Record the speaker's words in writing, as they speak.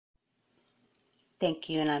Thank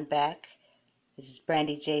you, and I'm back. This is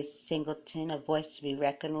Brandy J. Singleton, a voice to be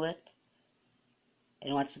reckoned with.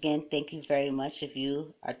 And once again, thank you very much. If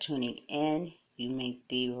you are tuning in, you made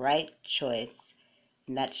the right choice.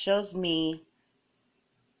 And that shows me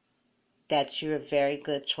that you're a very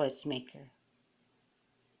good choice maker.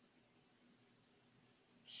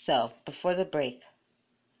 So, before the break,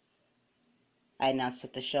 I announced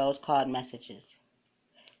that the show is called Messages.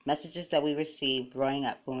 Messages that we received growing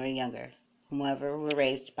up when we were younger, whomever we were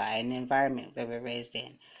raised by, and the environment that we were raised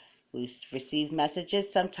in. We receive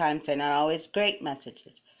messages. Sometimes they're not always great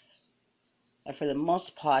messages. And for the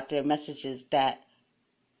most part, they're messages that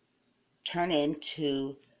turn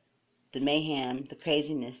into the mayhem, the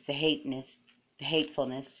craziness, the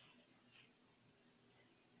hatefulness,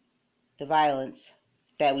 the violence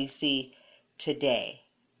that we see today,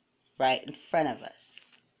 right in front of us.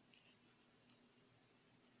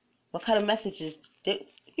 What kind of messages did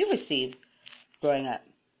you receive growing up?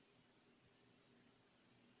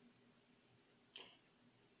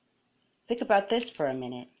 Think about this for a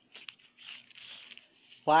minute.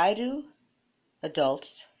 Why do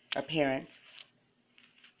adults or parents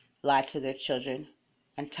lie to their children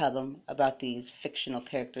and tell them about these fictional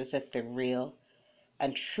characters that they're real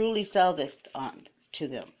and truly sell this on to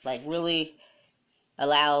them? Like really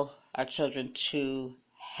allow our children to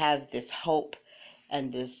have this hope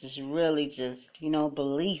and this just really just,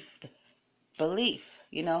 belief,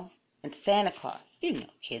 in Santa Claus.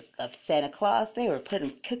 Kids loved Santa Claus. They were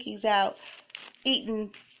putting cookies out,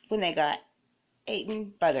 eating when they got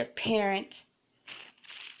eaten by their parent,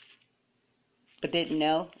 but didn't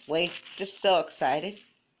know. Wait, just so excited.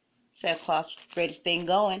 Santa Claus was the greatest thing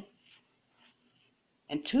going.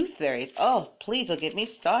 And tooth fairies, oh, please don't get me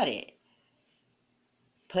started.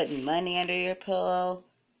 Putting money under your pillow.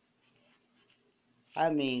 I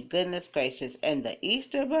mean, goodness gracious. And the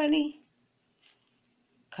Easter Bunny?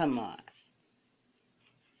 Come on.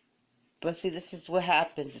 But see, this is what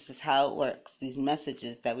happens. This is how it works. These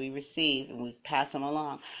messages that we receive and we pass them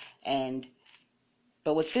along.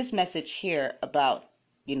 But with this message here about,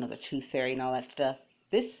 the tooth fairy and all that stuff,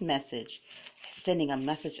 this message is sending a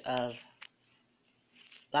message of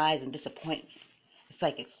lies and disappointment. It's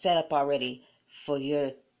like it's set up already for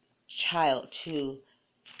your child to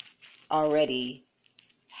already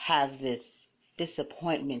have this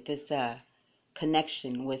disappointment, this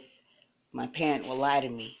connection with my parent will lie to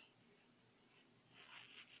me.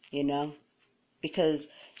 Because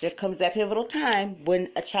there comes that pivotal time when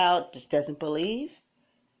a child just doesn't believe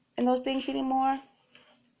in those things anymore,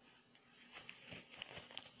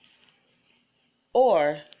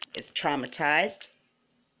 or is traumatized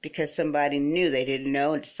because somebody knew they didn't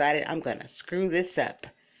know and decided, I'm going to screw this up.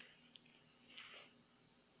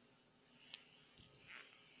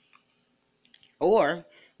 Or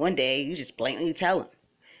one day you just blatantly tell them,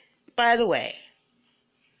 by the way,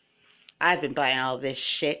 I've been buying all this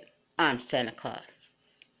shit. I'm Santa Claus.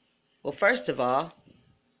 Well, first of all,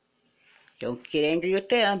 don't get angry with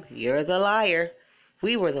them. You're the liar.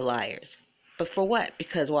 We were the liars. But for what?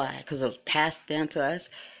 Because why? Because it was passed down to us.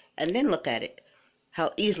 And then look at it.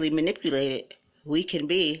 How easily manipulated we can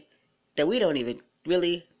be that we don't even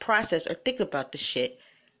really process or think about the shit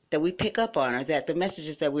that we pick up on or that the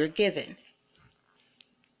messages that we're given.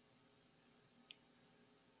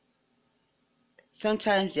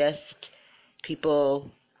 Sometimes just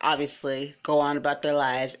people obviously go on about their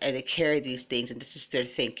lives and they carry these things and this is their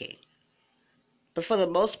thinking. But for the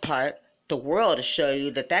most part, the world will show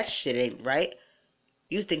you that that shit ain't right.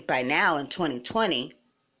 You think by now in 2020,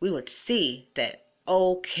 we would see that,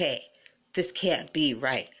 okay, this can't be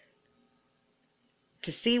right.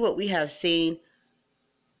 To see what we have seen,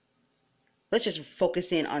 let's just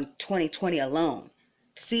focus in on 2020 alone.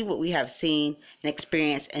 To see what we have seen and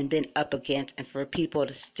experienced and been up against, and for people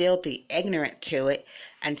to still be ignorant to it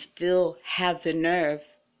and still have the nerve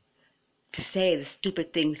to say the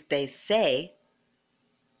stupid things they say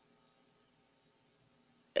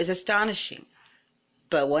is astonishing.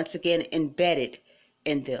 But once again, embedded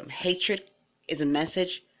in them. Hatred is a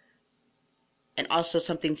message and also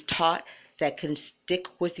something's taught that can stick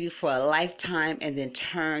with you for a lifetime and then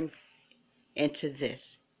turn into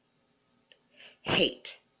this.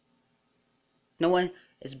 Hate. No one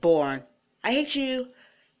is born, I hate you.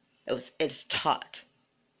 It's taught.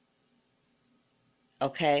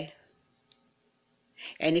 Okay?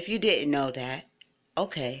 And if you didn't know that,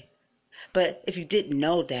 okay. But if you didn't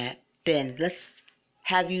know that, then let's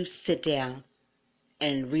have you sit down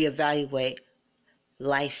and reevaluate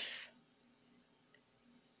life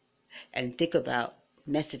and think about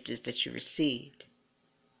messages that you received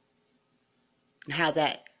and how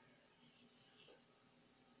that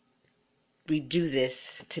we do this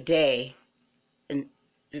today, and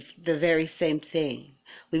the very same thing.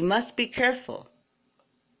 We must be careful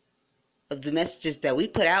of the messages that we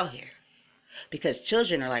put out here, because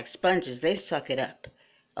children are like sponges. They suck it up,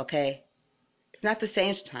 okay? It's not the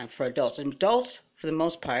same time for adults. Adults, for the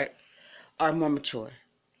most part, are more mature,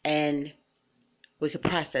 and we can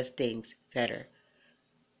process things better.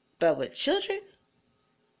 But with children,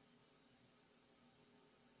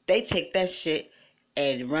 they take that shit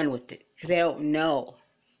and run with it because they don't know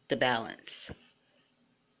the balance.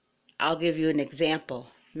 I'll give you an example.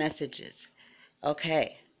 Messages.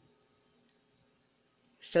 Okay.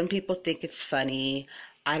 Some people think it's funny.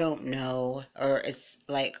 I don't know, or it's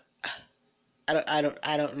like I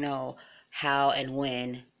don't know how and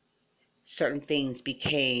when certain things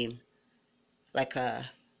became like a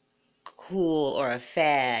cool or a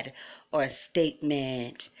fad or a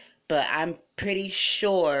statement, but I'm pretty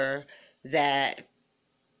sure that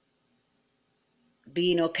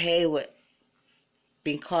being okay with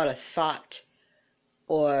being called a thought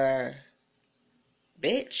or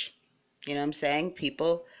bitch, you know what I'm saying?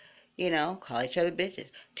 People, call each other bitches.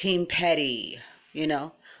 Team petty,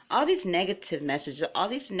 all these negative messages, all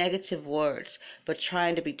these negative words, but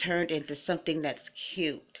trying to be turned into something that's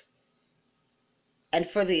cute. And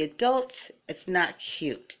for the adults, it's not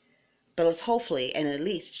cute. But let's hopefully, and at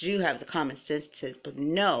least you have the common sense to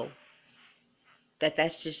know that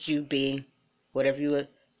that's just you being whatever you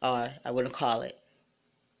are, I wouldn't call it.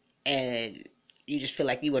 And you just feel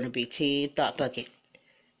like you want to be Team Thought Bucket.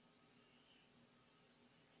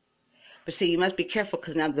 But see, you must be careful,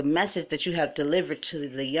 because now the message that you have delivered to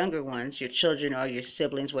the younger ones, your children or your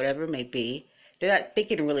siblings, whatever it may be, they're not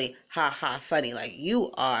thinking really funny like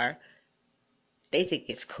you are. They think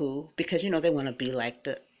it's cool because, they want to be like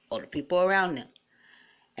the older people around them.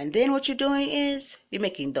 And then what you're doing is you're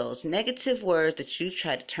making those negative words that you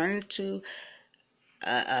try to turn into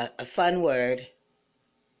a fun word.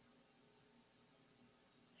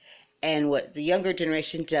 And what the younger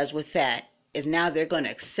generation does with that is now they're going to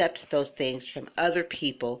accept those things from other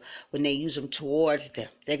people when they use them towards them.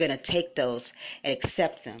 They're going to take those and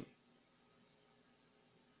accept them.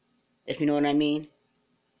 If you know what I mean?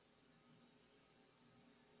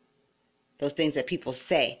 Those things that people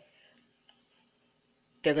say,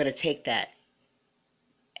 they're going to take that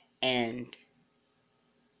and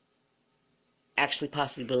actually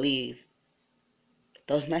possibly believe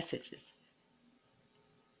those messages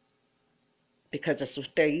because that's what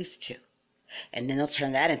they're used to. And then they'll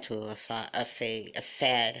turn that into a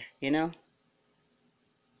fad,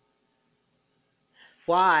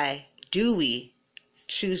 Why do we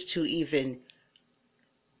choose to even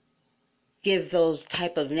give those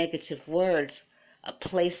type of negative words a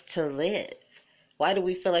place to live? Why do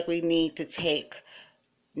we feel like we need to take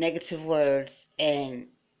negative words and,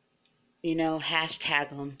 hashtag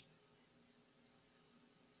them,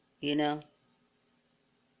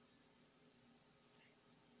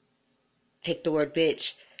 take the word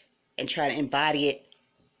bitch and try to embody it,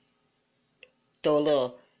 throw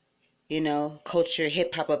a little, culture,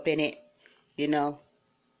 hip hop up in it, and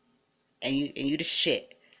you the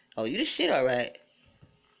shit. Oh, you the shit, all right.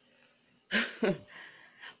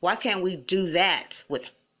 Why can't we do that with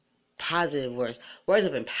positive words, words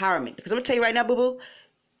of empowerment? Because I'm gonna tell you right now, boo boo,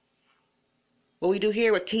 what we do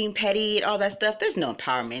here with Team Petty and all that stuff, there's no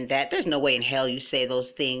empowerment in that. There's no way in hell you say those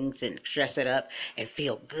things and dress it up and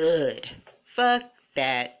feel good. Fuck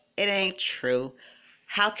that. It ain't true.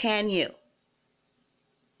 How can you?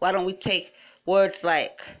 Why don't we take words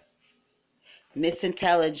like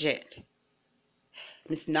misintelligent,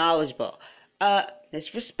 misknowledgeable,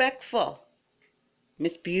 misrespectful,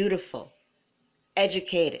 misbeautiful,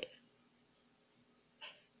 educated,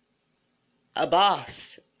 a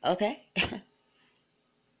boss, okay?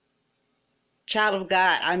 Child of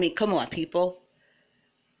God. I mean, come on, people.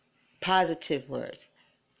 Positive words.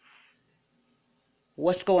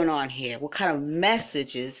 What's going on here? What kind of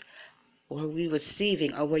messages were we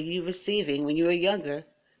receiving, or were you receiving when you were younger,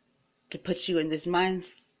 to put you in this mind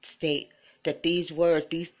state that these words,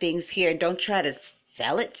 these things here, and don't try to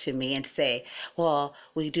sell it to me and say, well,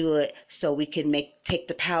 we do it so we can take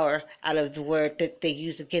the power out of the word that they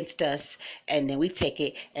use against us, and then we take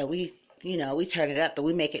it and we turn it up and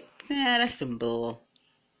we make it, that's some bull.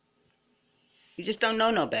 You just don't know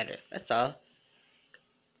no better. That's all.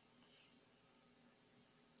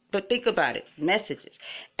 But think about it, messages.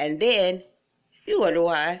 And then you wonder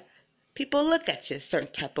why people look at you a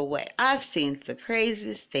certain type of way. I've seen the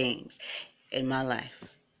craziest things in my life.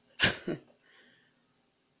 And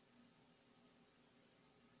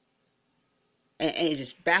it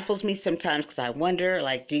just baffles me sometimes, because I wonder,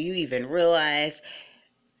 like, do you even realize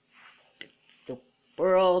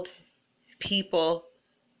world, people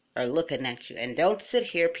are looking at you. And don't sit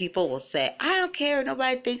here. People will say, I don't care what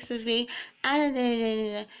nobody thinks of me.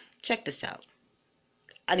 Check this out.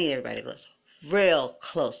 I need everybody to listen real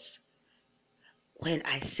close when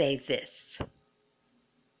I say this.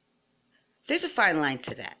 There's a fine line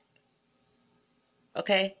to that.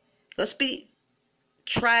 Okay?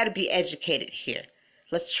 Try to be educated here.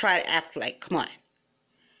 Let's try to act like, come on.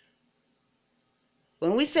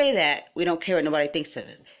 When we say that, we don't care what nobody thinks of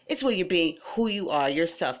us. It's when you're being who you are,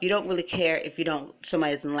 yourself. You don't really care if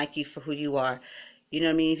somebody doesn't like you for who you are. You know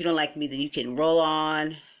what I mean? If you don't like me, then you can roll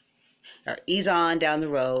on or ease on down the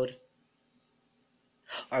road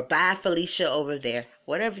or bye Felicia over there.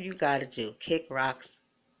 Whatever you got to do. Kick rocks.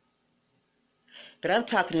 But I'm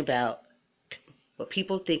talking about what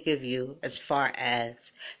people think of you as far as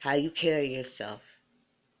how you carry yourself.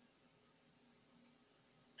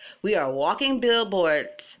 We are walking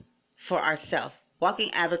billboards for ourselves,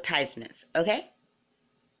 walking advertisements, okay?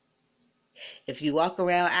 If you walk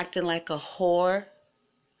around acting like a whore,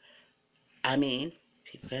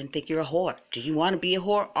 people are going to think you're a whore. Do you want to be a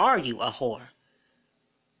whore? Are you a whore?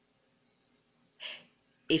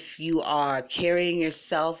 If you are carrying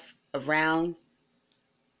yourself around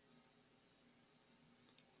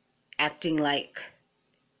acting like,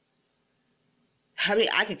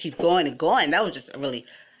 I could keep going and going. That was just a really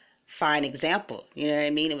fine example. You know what I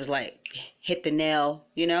mean? It was like hit the nail,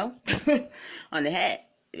 on the head.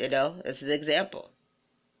 It's an example.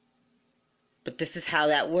 But this is how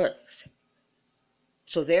that works.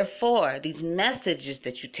 So therefore, these messages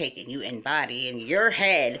that you take and you embody in your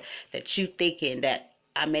head that you thinking that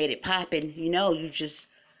I made it poppin', you just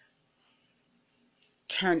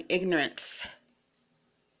turn ignorance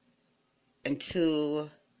into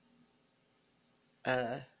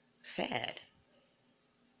a fad.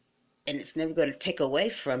 And it's never going to take away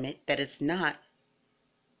from it that it's not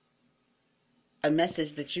a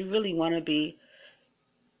message that you really want to be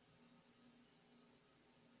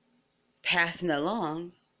passing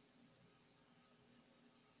along.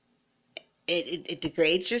 It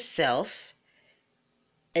degrades yourself,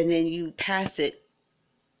 and then you pass it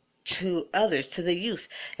to others, to the youth.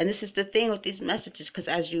 And this is the thing with these messages, because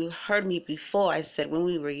as you heard me before, I said when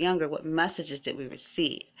we were younger, what messages did we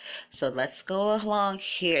receive? So let's go along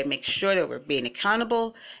here and make sure that we're being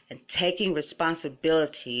accountable and taking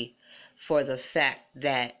responsibility for the fact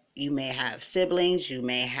that you may have siblings, you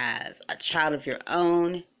may have a child of your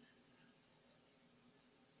own,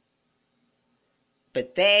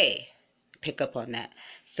 but they pick up on that.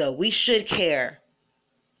 So we should care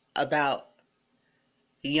about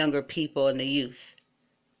the younger people and the youth.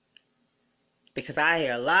 Because I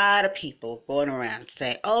hear a lot of people going around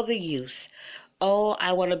saying, oh, the youth. Oh,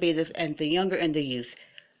 I want to be this, and the younger and the youth.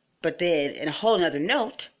 But then, in a whole nother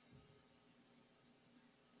note,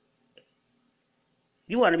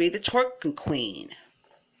 you want to be the twerking queen.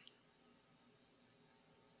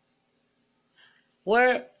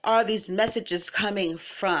 Where are these messages coming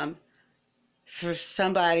from for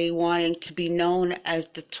somebody wanting to be known as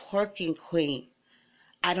the twerking queen?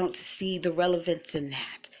 I don't see the relevance in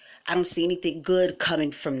that. I don't see anything good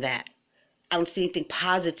coming from that. I don't see anything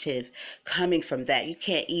positive coming from that.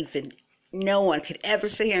 No one could ever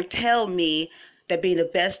sit here and tell me that being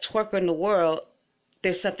the best twerker in the world,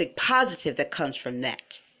 there's something positive that comes from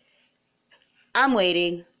that. I'm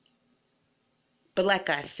waiting. But like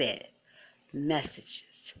I said, messages.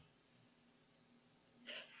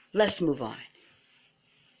 Let's move on.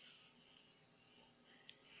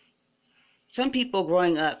 Some people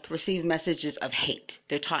growing up receive messages of hate.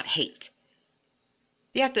 They're taught hate.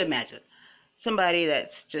 You have to imagine somebody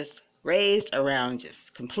that's just raised around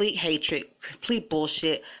just complete hatred, complete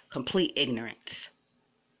bullshit, complete ignorance.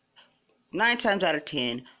 9 times out of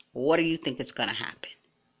 10, what do you think is going to happen?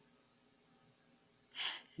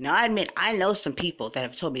 Now, I admit, I know some people that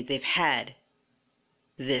have told me they've had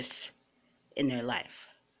this in their life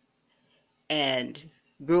and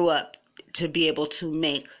grew up to be able to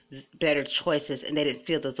make better choices, and they didn't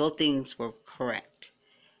feel that those things were correct.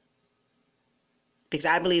 Because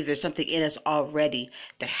I believe there's something in us already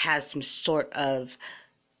that has some sort of,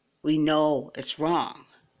 we know it's wrong.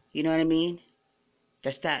 You know what I mean?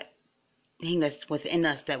 That's that thing that's within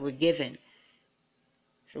us that we're given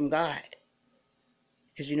from God.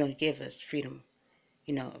 Because He gave us freedom,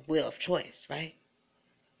 will of choice, right?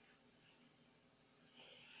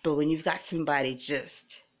 But when you've got somebody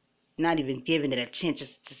just not even giving it a chance,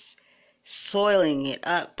 just soiling it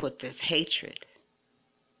up with this hatred,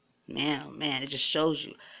 man, oh man, it just shows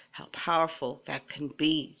you how powerful that can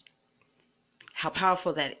be, how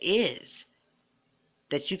powerful that is,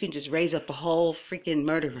 that you can just raise up a whole freaking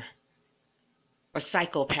murderer or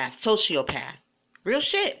psychopath, sociopath. Real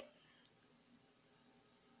shit.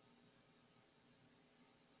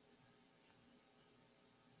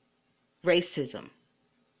 Racism.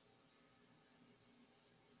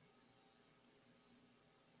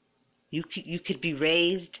 You could be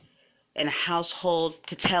raised in a household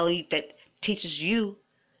to tell you that teaches you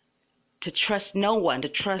to trust no one, to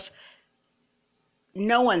trust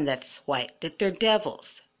no one that's white, that they're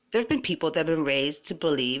devils. There have been people that have been raised to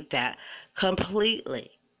believe that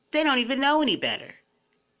completely. They don't even know any better.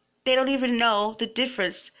 They don't even know the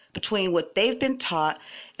difference between what they've been taught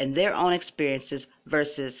and their own experiences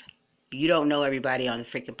versus you don't know everybody on the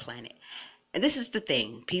freaking planet. And this is the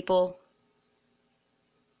thing, people.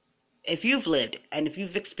 If you've lived and if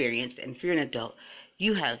you've experienced and if you're an adult,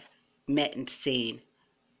 you have met and seen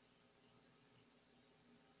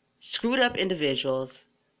screwed up individuals,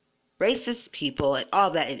 racist people, and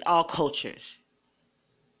all that in all cultures.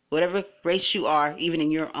 Whatever race you are, even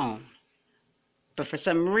in your own. But for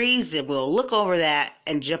some reason, we'll look over that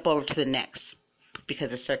and jump over to the next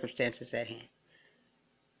because of circumstances at hand.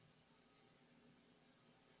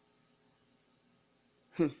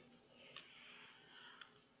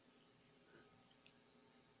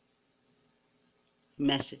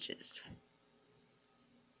 Messages.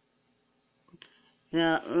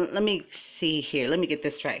 Now, let me see here. Let me get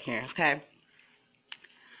this right here, okay?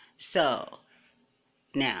 So,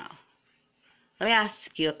 now, let me ask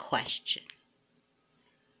you a question.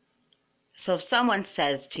 So if someone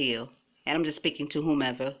says to you, and I'm just speaking to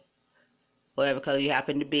whomever, whatever color you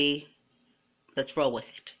happen to be, let's roll with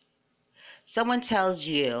it. Someone tells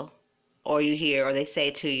you, or you hear, or they say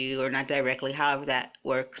to you, or not directly, however that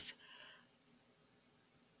works,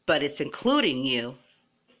 but it's including you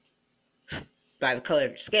by the color of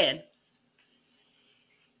your skin,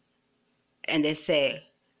 and they say,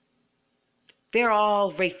 they're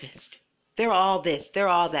all rapists, they're all this, they're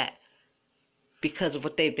all that, because of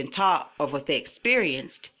what they've been taught or what they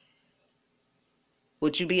experienced,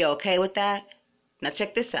 would you be okay with that? Now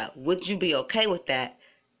check this out. Would you be okay with that?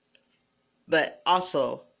 But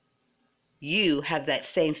also, you have that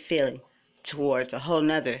same feeling towards a whole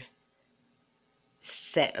nother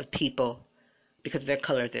set of people because of their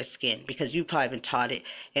color of their skin, because you've probably been taught it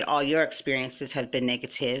and all your experiences have been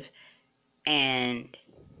negative, and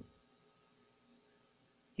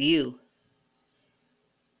you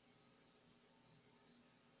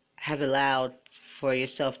have allowed for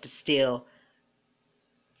yourself to still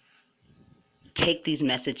take these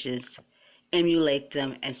messages, emulate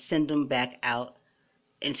them, and send them back out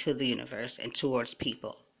into the universe and towards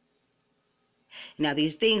people. Now,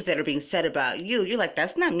 these things that are being said about you, you're like,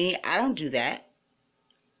 that's not me. I don't do that.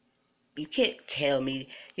 You can't tell me.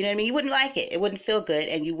 You know what I mean? You wouldn't like it. It wouldn't feel good,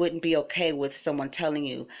 and you wouldn't be okay with someone telling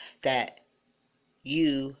you that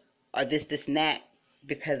you are this, and that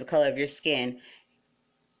because of the color of your skin.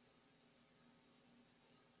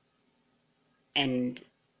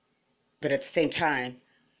 But at the same time,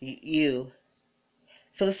 you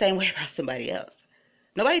feel the same way about somebody else.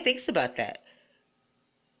 Nobody thinks about that.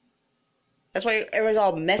 That's why everyone's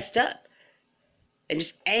all messed up and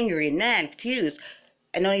just angry and mad and confused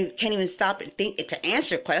and can't even stop and think to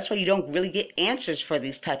answer. That's why you don't really get answers for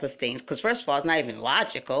these type of things. Because first of all, it's not even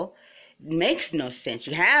logical. It makes no sense.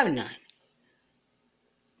 You have none.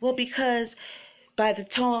 Well, because by the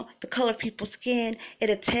tone, the color of people's skin,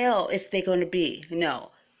 it'll tell if they're going to be.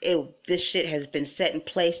 No, this shit has been set in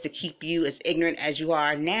place to keep you as ignorant as you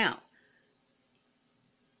are now.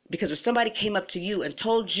 Because if somebody came up to you and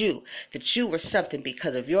told you that you were something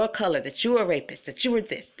because of your color, that you were a rapist, that you were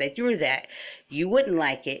this, that you were that, you wouldn't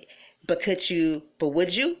like it. But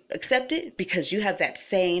would you accept it? Because you have that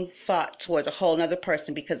same thought towards a whole other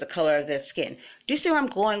person because of the color of their skin. Do you see where I'm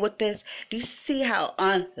going with this? Do you see how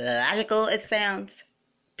unlogical it sounds?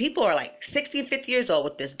 People are like 60 and 50 years old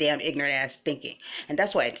with this damn ignorant ass thinking. And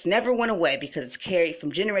that's why it's never went away, because it's carried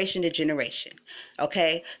from generation to generation.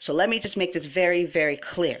 Okay? So let me just make this very, very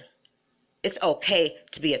clear. It's okay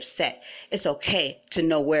to be upset. It's okay to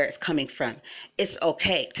know where it's coming from. It's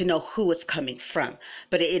okay to know who it's coming from.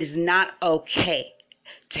 But it is not okay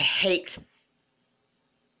to hate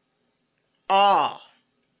all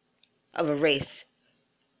of a race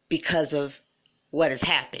because of what has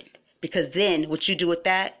happened. Because then what you do with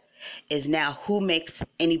that is now who makes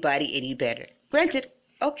anybody any better. Granted,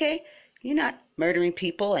 okay, you're not murdering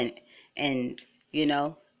people and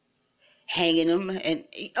hanging them. And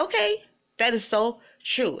okay, that is so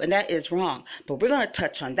true, and that is wrong. But we're going to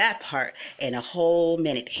touch on that part in a whole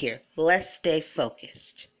minute here. Let's stay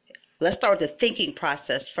focused. Let's start with the thinking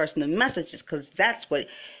process first and the messages, because that's what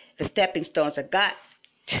the stepping stones have got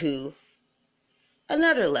to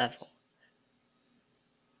another level.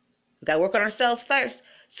 We got to work on ourselves first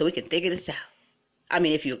so we can figure this out. I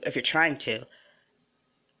mean, if you're trying to.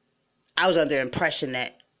 I was under the impression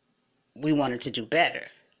that we wanted to do better.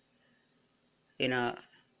 You know,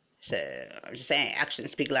 so I'm just saying,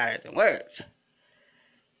 actions speak louder than words.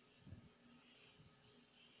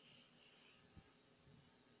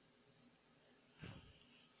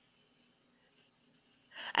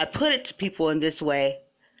 I put it to people in this way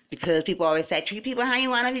because people always say, treat people how you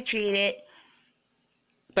want to be treated.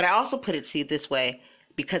 But I also put it to you this way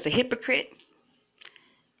because a hypocrite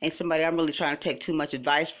ain't somebody I'm really trying to take too much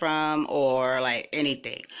advice from or like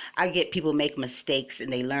anything. I get people make mistakes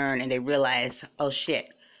and they learn and they realize, oh shit,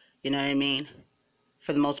 you know what I mean?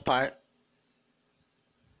 For the most part.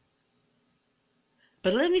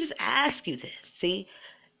 But let me just ask you this, see?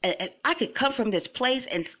 And I could come from this place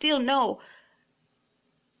and still know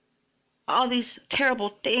all these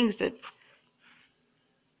terrible things that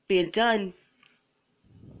being done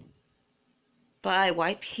by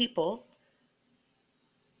white people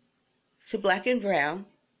to black and brown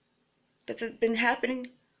that have been happening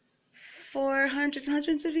for hundreds and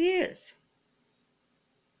hundreds of years.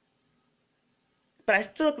 But I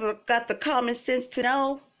still got the common sense to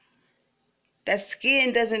know that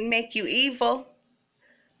skin doesn't make you evil.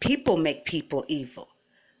 People make people evil.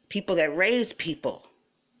 People that raise people.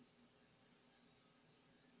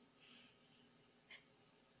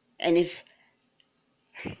 And if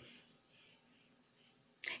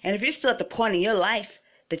you're still at the point in your life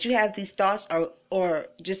that you have these thoughts or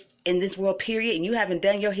just in this world period and you haven't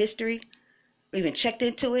done your history or even checked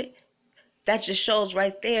into it, that just shows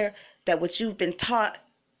right there that what you've been taught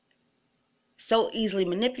so easily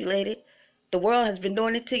manipulated, the world has been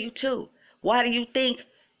doing it to you too. Why do you think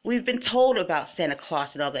we've been told about Santa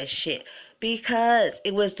Claus and all that shit? Because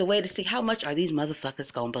it was the way to see how much are these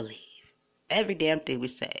motherfuckers gonna believe. Every damn thing we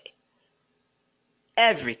say.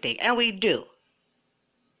 Everything. And we do.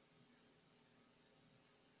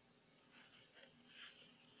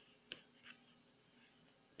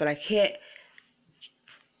 But I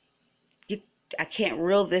can't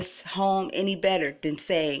reel this home any better than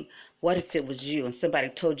saying, what if it was you and somebody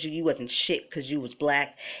told you wasn't shit because you was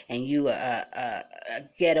black and you a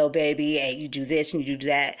ghetto baby and you do this and you do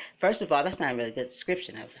that? First of all, that's not a really good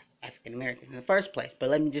description of African Americans in the first place. But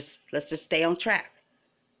let's just stay on track.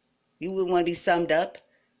 You would want to be summed up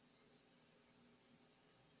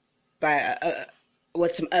by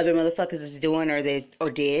what some other motherfuckers is doing or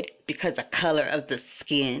did because of color of the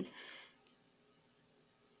skin.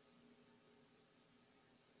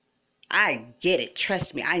 I get it,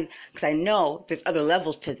 trust me. Because I know there's other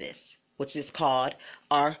levels to this, which is called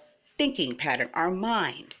our thinking pattern, our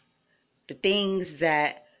mind. The things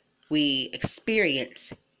that we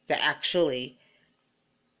experience that actually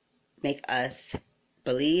make us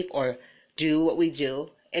believe or do what we do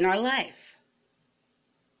in our life.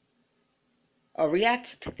 Or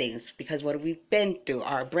react to things because what we've been through,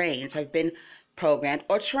 our brains have been programmed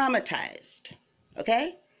or traumatized.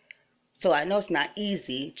 Okay? So I know it's not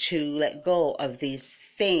easy to let go of these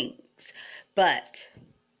things, but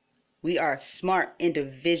we are smart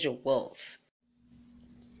individuals.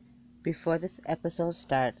 Before this episode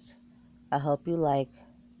starts, I hope you like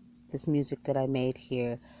this music that I made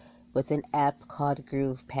here with an app called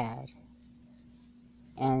GroovePad.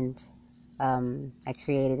 And I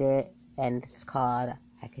created it, and it's called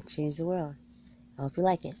I Can Change the World. I hope you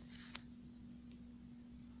like it.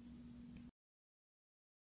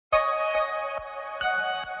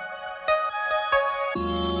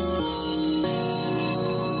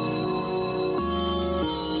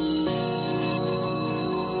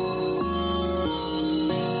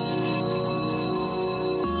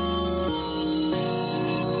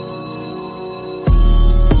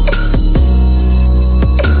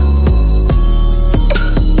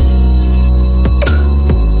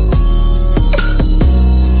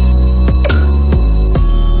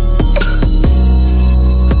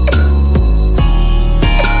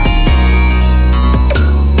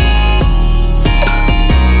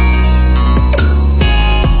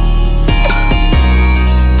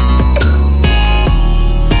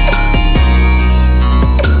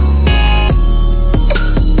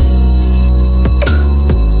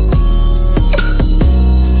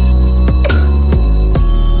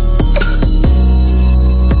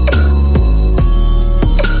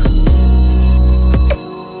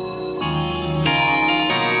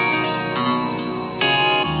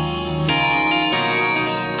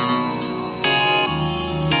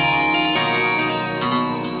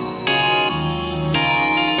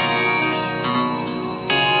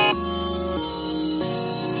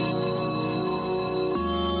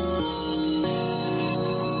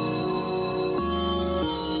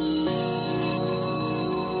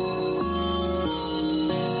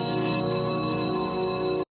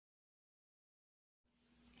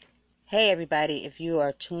 Hey everybody, if you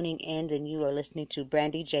are tuning in, then you are listening to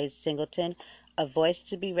Brandy J. Singleton, a voice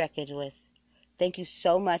to be reckoned with. Thank you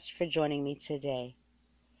so much for joining me today.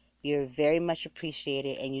 You're very much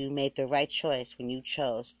appreciated, and you made the right choice when you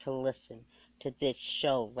chose to listen to this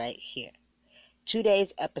show right here.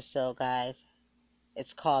 Today's episode, guys,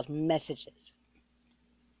 it's called Messages.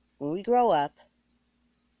 When we grow up,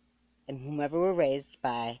 and whomever we're raised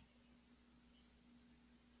by,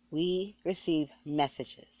 we receive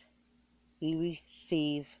messages. We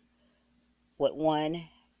receive what one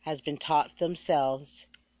has been taught themselves,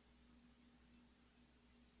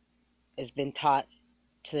 has been taught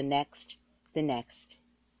to the next,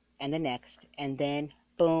 and the next, and then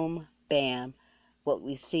boom, bam, what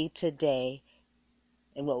we see today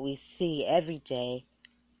and what we see every day,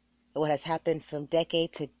 and what has happened from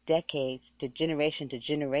decade to decade, to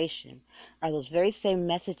generation, are those very same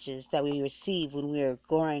messages that we receive when we are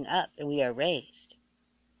growing up and we are raised.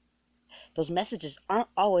 Those messages aren't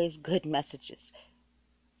always good messages.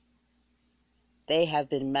 They have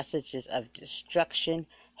been messages of destruction,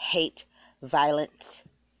 hate, violence,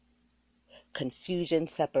 confusion,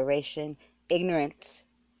 separation, ignorance,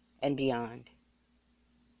 and beyond.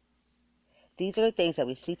 These are the things that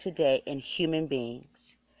we see today in human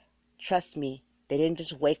beings. Trust me, they didn't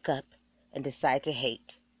just wake up and decide to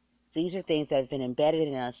hate. These are things that have been embedded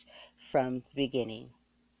in us from the beginning.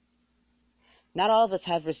 Not all of us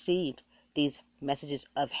have received these messages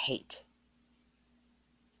of hate.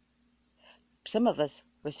 Some of us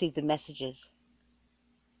received the messages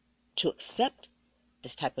to accept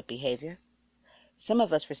this type of behavior. Some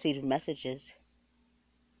of us received messages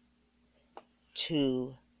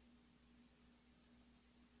to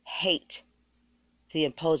hate the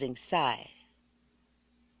opposing side.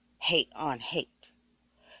 Hate on hate.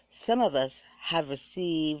 Some of us have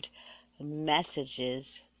received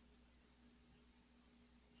messages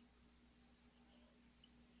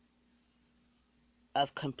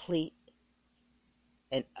of complete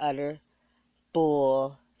and utter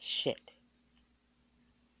bullshit.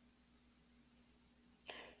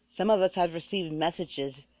 Some of us have received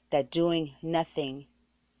messages that doing nothing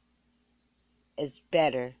is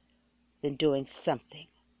better than doing something.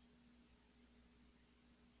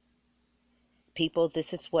 People,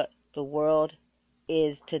 this is what the world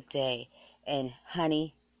is today. And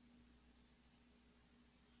honey,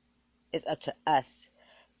 it's up to us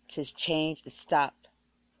to change and stop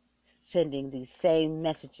sending these same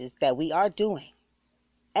messages that we are doing.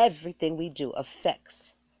 Everything we do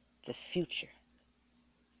affects the future.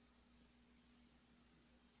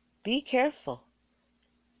 Be careful,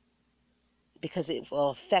 because it will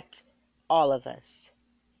affect all of us.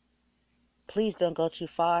 Please don't go too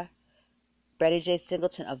far. Brandy J.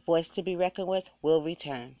 Singleton, a voice to be reckoned with, will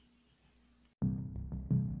return.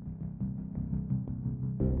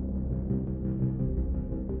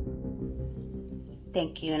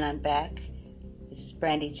 Thank you, and I'm back. This is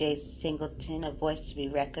Brandy J. Singleton, a voice to be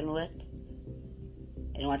reckoned with.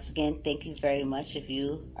 And once again, thank you very much. If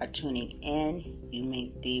you are tuning in, you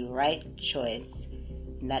made the right choice.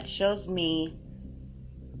 And that shows me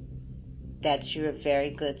that you're a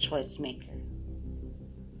very good choice maker.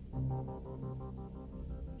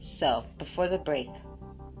 So, before the break,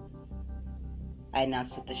 I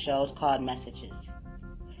announced that the show is called Messages.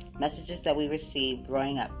 Messages that we received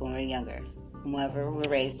growing up when we were younger, whoever we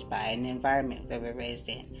were raised by, and the environment that we were raised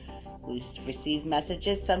in. We receive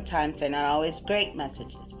messages. Sometimes they're not always great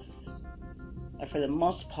messages. And for the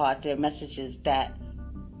most part, they're messages that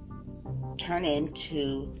turn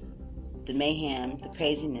into the mayhem, the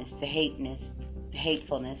craziness, the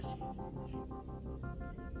hatefulness,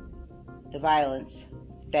 the violence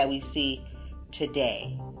that we see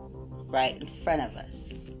today, right in front of us.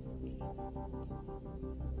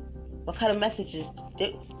 What kind of messages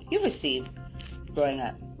did you receive growing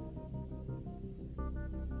up?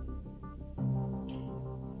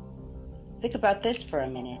 Think about this for a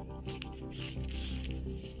minute.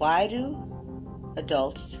 Why do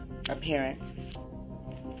adults or parents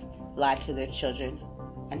lie to their children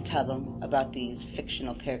and tell them about these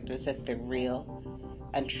fictional characters that they're real,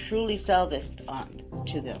 and truly sell this on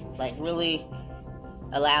to them? Like, really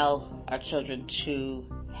allow our children to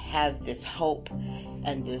have this hope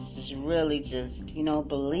and this just really just,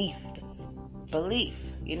 belief,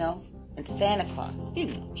 in Santa Claus.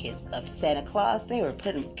 Kids love Santa Claus. They were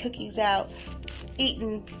putting cookies out,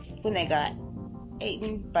 eating when they got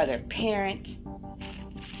eaten by their parent,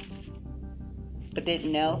 but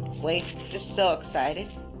didn't know. Wait, just so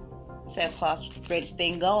excited. Santa Claus was the greatest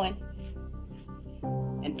thing going.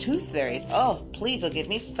 And tooth fairies, oh, please don't get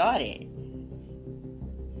me started.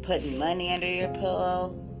 Putting money under your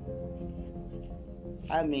pillow,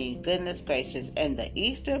 I mean, goodness gracious. And the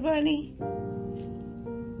Easter Bunny?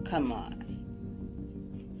 Come on.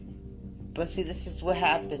 But see, this is what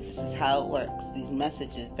happens. This is how it works. These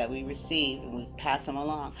messages that we receive and we pass them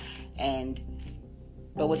along.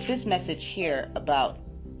 But with this message here about,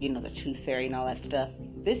 the tooth fairy and all that stuff,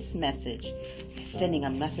 this message is sending a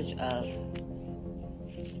message of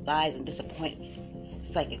lies and disappointment.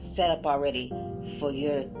 It's like it's set up already for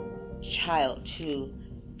your child to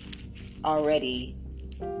already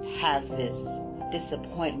have this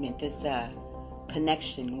disappointment, this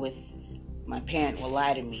connection with my parent will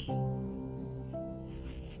lie to me.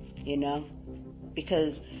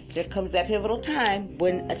 Because there comes that pivotal time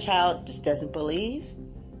when a child just doesn't believe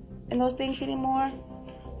in those things anymore,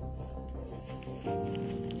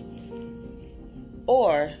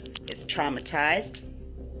 or it's traumatized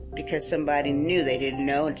because somebody knew they didn't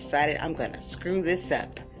know and decided, I'm going to screw this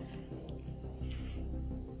up.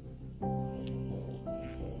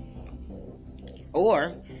 Or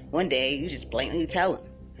one day you just blatantly tell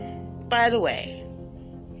them, by the way,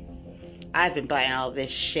 I've been buying all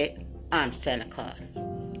this shit. I'm Santa Claus.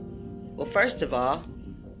 Well, first of all,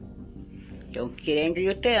 don't get angry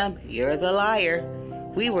with them. You're the liar.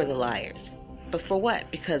 We were the liars. But for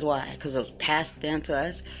what? Because why? Because it was passed down to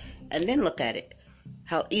us. And then look at it.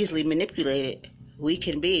 How easily manipulated we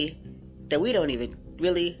can be that we don't even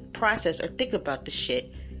really process or think about the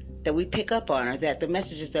shit that we pick up on, or that the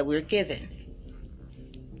messages that we're given.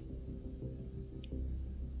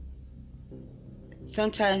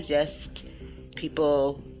 Sometimes, yes,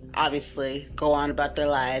 people obviously go on about their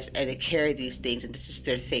lives and they carry these things and this is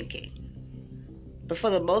their thinking. But for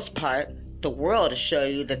the most part, the world is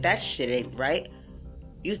showing you that shit ain't right.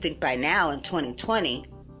 You think by now in 2020,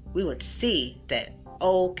 we would see that,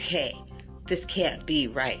 okay, this can't be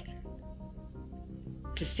right.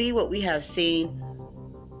 To see what we have seen,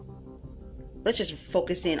 let's just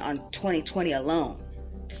focus in on 2020 alone.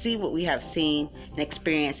 To see what we have seen and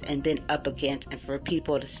experienced and been up against, and for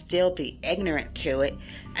people to still be ignorant to it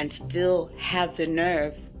and still have the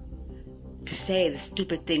nerve to say the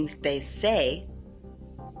stupid things they say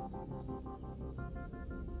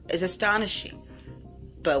is astonishing.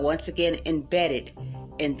 But once again, embedded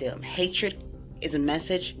in them, hatred is a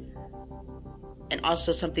message, and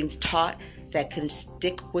also something's taught that can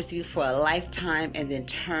stick with you for a lifetime and then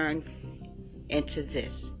turn into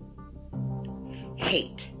this.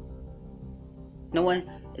 Hate. No one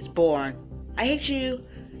is born, I hate you.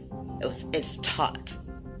 It's taught.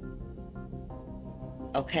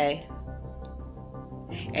 Okay?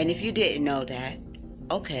 And if you didn't know that,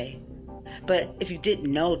 okay. But if you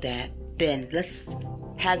didn't know that, then let's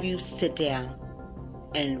have you sit down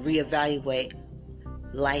and reevaluate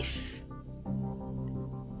life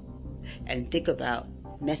and think about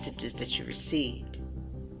messages that you received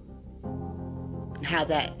and how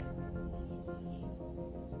that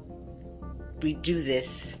we do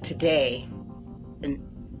this today, and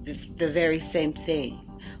the very same thing.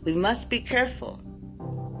 We must be careful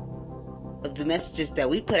of the messages that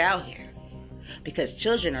we put out here, because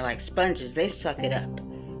children are like sponges. They suck it up.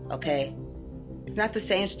 Okay? It's not the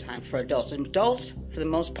same time for adults. And adults, for the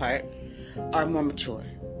most part, are more mature,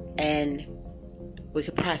 and we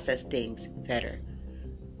can process things better.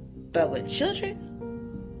 But with children,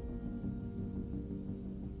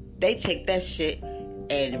 they take that shit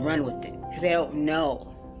and run with it because they don't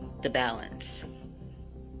know the balance.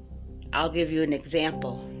 I'll give you an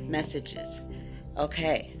example. Messages.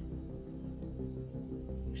 Okay.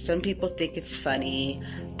 Some people think it's funny.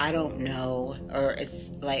 I don't know, or it's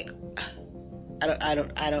like I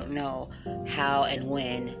don't know how and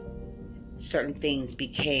when certain things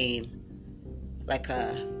became like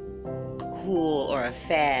a cool or a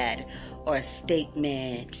fad or a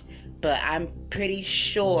statement, but I'm pretty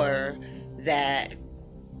sure that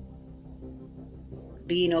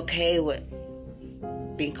being okay with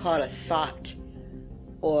being called a thought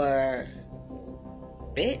or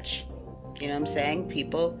bitch, you know what I'm saying?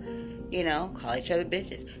 People, call each other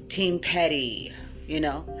bitches. Team petty,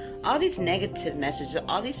 all these negative messages,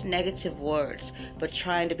 all these negative words, but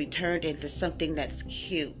trying to be turned into something that's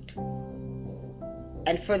cute.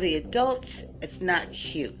 And for the adults, it's not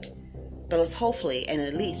cute. But let's hopefully, and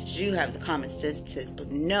at least you have the common sense to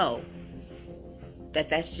know that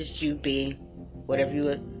that's just you being whatever you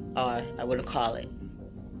are, I want to call it.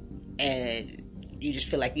 And you just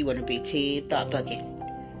feel like you want to be team thought bucket.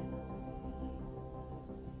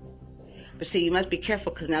 But see, you must be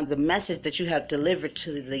careful, because now the message that you have delivered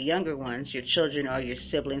to the younger ones, your children or your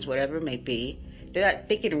siblings, whatever it may be, they're not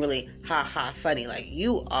thinking really funny like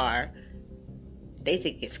you are. They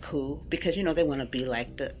think it's cool because, they want to be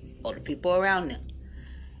like the older people around them.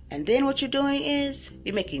 And then what you're doing is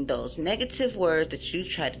you're making those negative words that you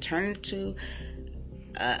try to turn into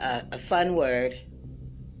a fun word.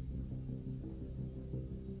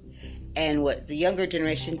 And what the younger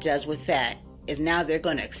generation does with that is now they're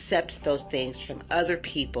going to accept those things from other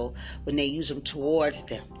people when they use them towards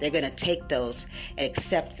them. They're going to take those and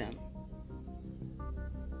accept them.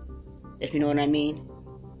 If you know what I mean.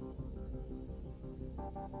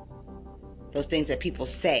 Those things that people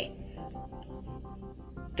say,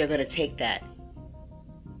 they're going to take that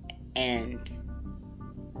and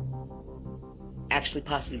actually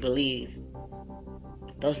possibly believe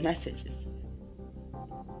those messages.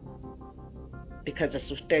 Because that's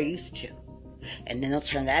what they're used to. And then they'll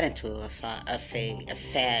turn that into a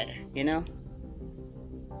fad, you know?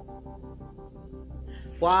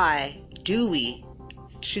 Why do we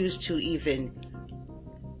choose to even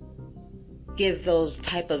give those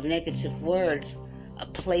type of negative words a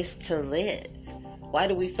place to live? Why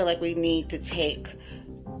do we feel like we need to take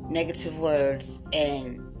negative words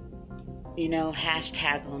and, you know,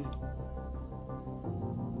 hashtag them,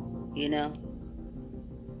 you know?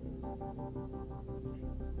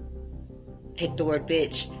 Take the word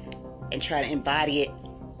bitch and try to embody it.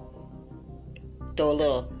 Throw a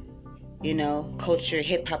little, you know, culture,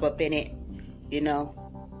 hip hop up in it, you know.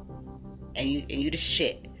 And you the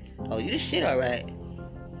shit. Oh, you the shit, all right.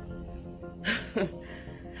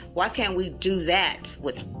 Why can't we do that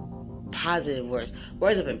with positive words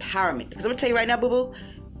of empowerment? Because I'm gonna tell you right now, boo boo.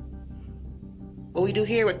 What we do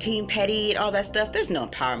here with Team Petty and all that stuff, there's no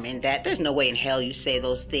empowerment in that. There's no way in hell you say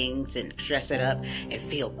those things and dress it up and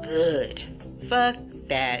feel good. Fuck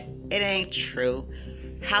that. It ain't true.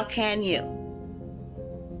 How can you?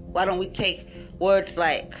 Why don't we take words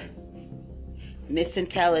like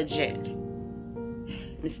misintelligent,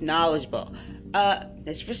 misknowledgeable,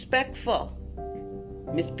 misrespectful,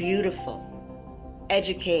 misbeautiful,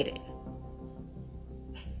 educated,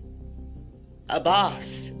 a boss,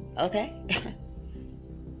 okay?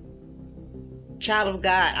 Child of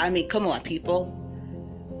God. I mean, come on, people.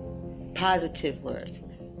 Positive words.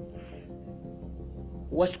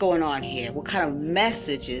 What's going on here? What kind of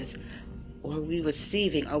messages were we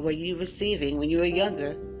receiving, or were you receiving when you were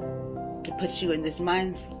younger, to put you in this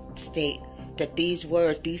mind state that these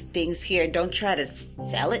words, these things here, don't try to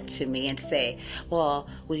sell it to me and say, well,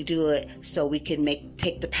 we do it so we can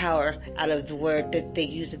take the power out of the word that they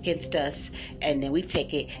use against us, and then we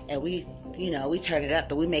take it and we turn it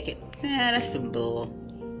up and we make it, that's some bull.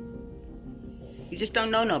 You just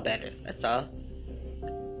don't know no better, that's all.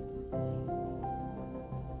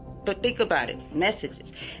 But think about it,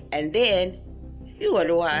 messages. And then you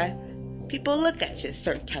wonder why people look at you a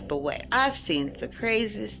certain type of way. I've seen the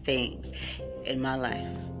craziest things in my life.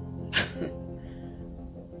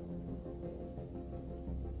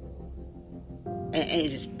 and it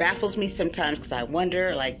just baffles me sometimes, because I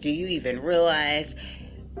wonder, like, do you even realize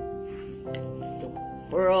the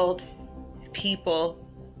world, people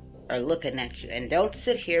are looking at you? And don't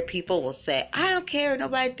sit here. People will say, I don't care what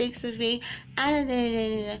nobody thinks of me.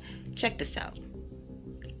 Check this out.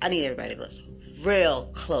 I need everybody to listen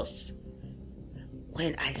real close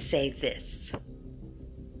when I say this.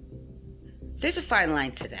 There's a fine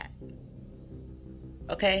line to that.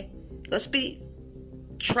 Okay? Let's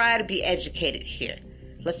try to be educated here.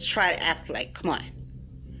 Let's try to act like, come on.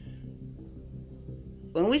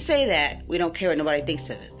 When we say that, we don't care what nobody thinks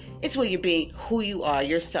of it. It's when you're being who you are,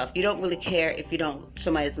 yourself. You don't really care if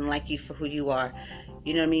somebody doesn't like you for who you are.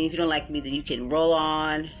 You know what I mean? If you don't like me, then you can roll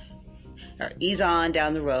on or ease on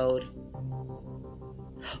down the road.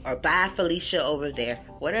 Or bye Felicia over there.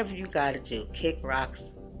 Whatever you gotta do. Kick rocks.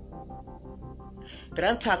 But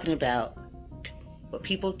I'm talking about what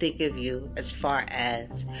people think of you as far as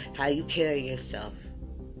how you carry yourself.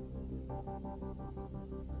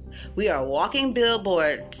 We are walking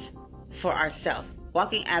billboards for ourselves.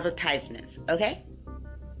 Walking advertisements, okay?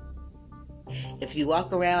 If you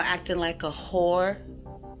walk around acting like a whore,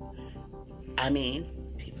 I mean,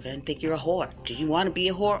 people are going to think you're a whore. Do you want to be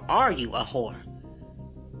a whore? Are you a whore?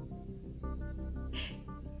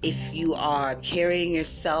 If you are carrying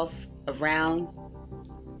yourself around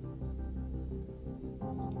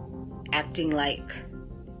acting like,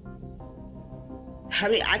 I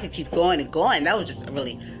mean, I could keep going and going. That was just a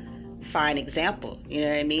really fine example. You know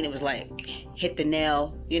what I mean? It was like, hit the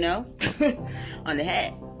nail, on the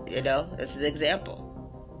head. That's an example.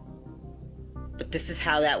 But this is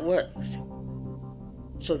how that works.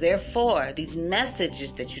 So therefore, these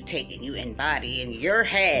messages that you take and you embody in your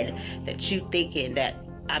head, that you thinking that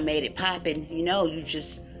I made it poppin', you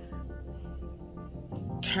just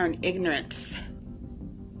turn ignorance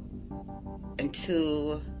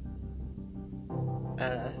into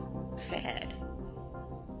a fad.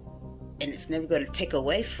 And it's never going to take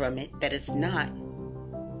away from it that it's not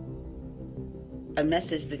a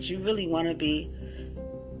message that you really want to be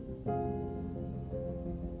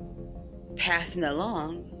passing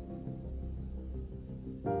along.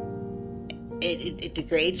 It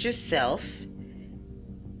degrades yourself,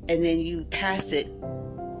 and then you pass it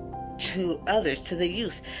to others, to the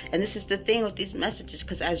youth. And this is the thing with these messages,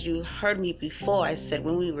 because as you heard me before, I said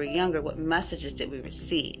when we were younger, what messages did we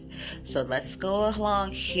receive? So let's go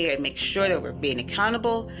along here and make sure that we're being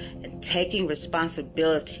accountable and taking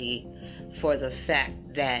responsibility for the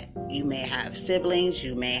fact that you may have siblings,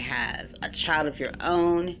 you may have a child of your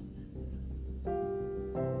own,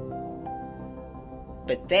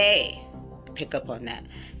 but they pick up on that.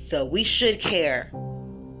 So we should care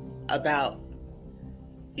about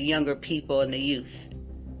younger people and the youth,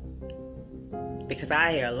 because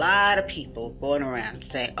I hear a lot of people going around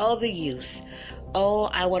saying, oh, the youth, oh,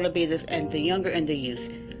 I want to be this, and the younger and the youth.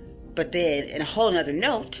 But then in a whole nother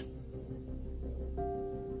note,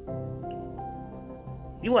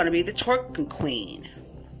 you want to be the twerking queen.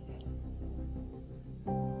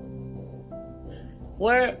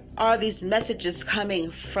 Where are these messages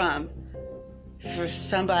coming from for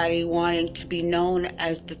somebody wanting to be known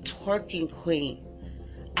as the twerking queen?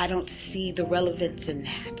 I don't see the relevance in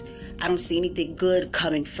that. I don't see anything good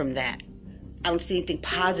coming from that. I don't see anything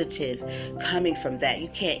positive coming from that.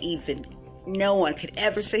 No one could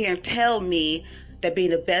ever sit here and tell me that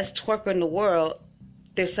being the best twerker in the world,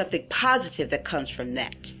 there's something positive that comes from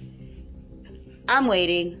that. I'm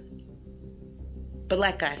waiting. But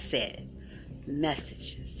like I said,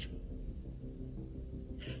 messages.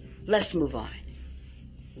 Let's move on.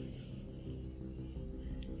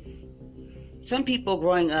 Some people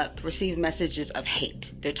growing up receive messages of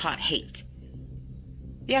hate. They're taught hate.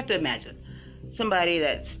 You have to imagine somebody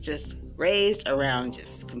that's just raised around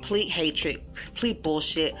just complete hatred, complete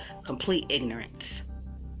bullshit, complete ignorance.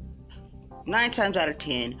 9 times out of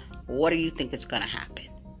 10, what do you think is going to happen?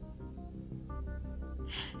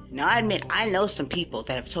 Now, I admit, I know some people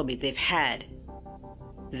that have told me they've had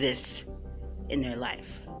this in their life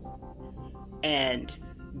and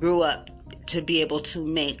grew up to be able to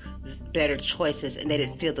make better choices, and they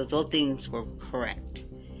didn't feel that those things were correct.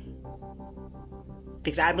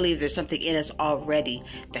 Because I believe there's something in us already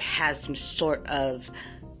that has some sort of,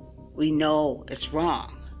 we know it's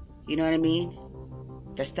wrong. You know what I mean?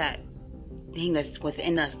 That's that thing that's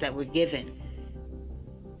within us that we're given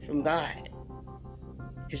from God.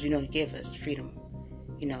 Because He gave us freedom,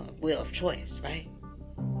 will of choice, right?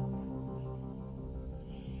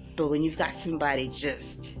 But when you've got somebody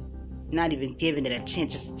just not even giving it a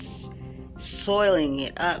chance, just soiling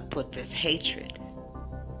it up with this hatred,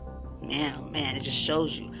 man, it just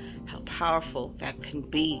shows you how powerful that can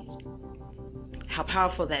be, how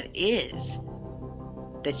powerful that is,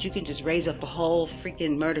 that you can just raise up a whole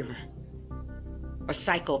freaking murderer or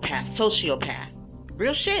psychopath, sociopath.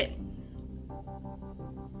 Real shit.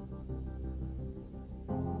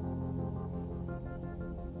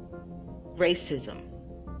 Racism.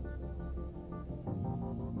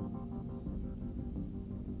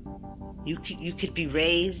 You could be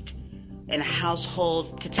raised in a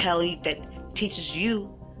household to tell you, that teaches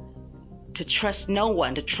you to trust no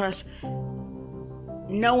one, that's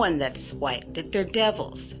white, that they're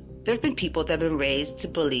devils. There have been people that have been raised to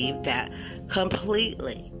believe that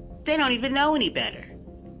completely. They don't even know any better.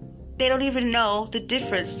 They don't even know the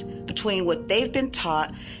difference between what they've been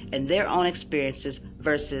taught and their own experiences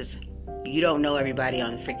versus you don't know everybody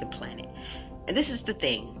on the freaking planet. And this is the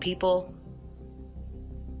thing, people.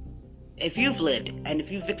 If you've lived and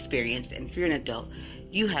if you've experienced, and if you're an adult,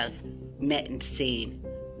 you have met and seen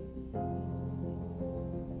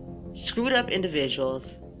screwed up individuals,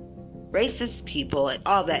 racist people, and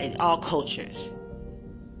all that in all cultures.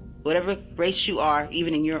 Whatever race you are,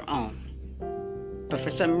 even in your own. But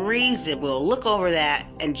for some reason, we'll look over that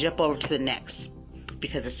and jump over to the next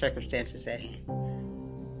because of circumstances at hand.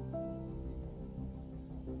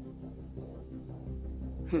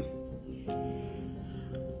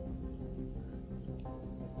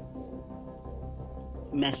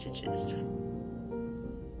 Messages.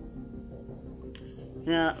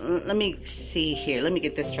 Now, let me see here. Let me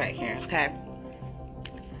get this right here, okay?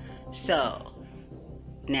 So,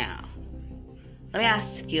 now, let me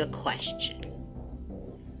ask you a question.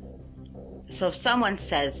 So if someone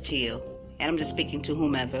says to you, and I'm just speaking to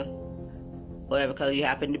whomever, whatever color you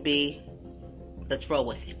happen to be, let's roll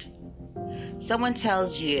with it. Someone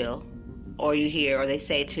tells you, or you hear, or they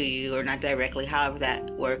say to you, or not directly, however that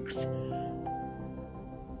works,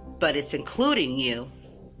 but it's including you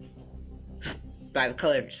by the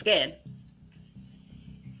color of your skin,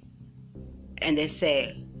 and they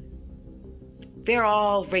say, they're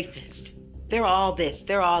all rapists, they're all this,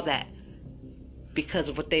 they're all that, because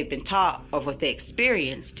of what they've been taught or what they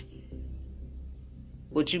experienced,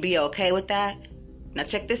 would you be okay with that? Now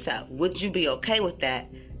check this out. Would you be okay with that?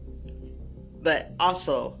 But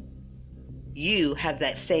also, you have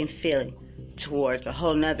that same feeling towards a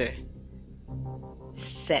whole nother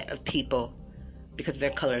set of people because of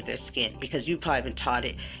their color of their skin, because you've probably been taught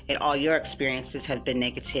it and all your experiences have been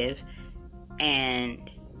negative, and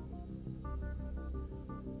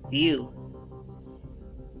you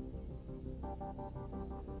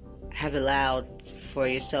have allowed for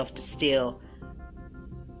yourself to still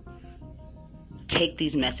take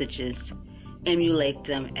these messages, emulate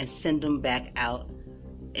them, and send them back out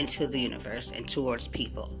into the universe and towards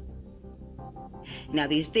people. Now,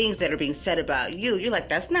 these things that are being said about you, you're like,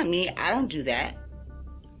 that's not me. I don't do that.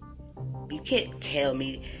 You can't tell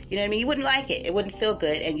me. You know what I mean? You wouldn't like it. It wouldn't feel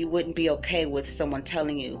good, and you wouldn't be okay with someone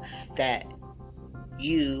telling you that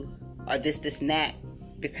you are this, and that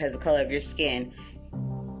because of the color of your skin.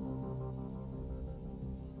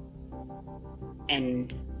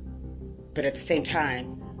 But at the same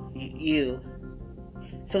time, you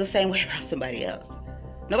feel the same way about somebody else.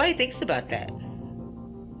 Nobody thinks about that.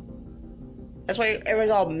 That's why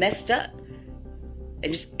everyone's all messed up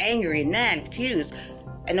and just angry and mad and confused,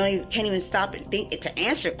 and can't even stop and think to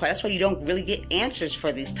answer questions. That's why you don't really get answers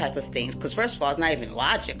for these type of things, because first of all, it's not even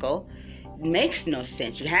logical. It makes no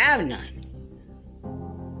sense. You have none.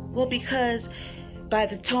 Well, because by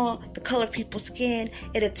the tone, the color of people's skin,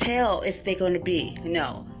 it'll tell if they're going to be.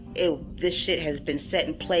 No, this shit has been set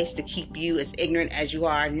in place to keep you as ignorant as you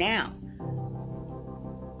are now.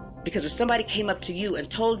 Because if somebody came up to you and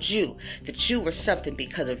told you that you were something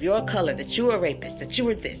because of your color, that you were a rapist, that you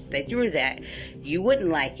were this, that you were that, you wouldn't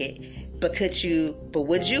like it. But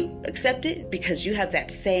would you accept it? Because you have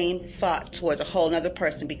that same thought towards a whole other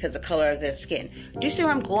person because of the color of their skin. Do you see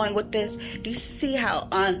where I'm going with this? Do you see how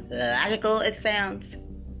unlogical it sounds?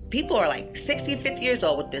 People are like 60 and 50 years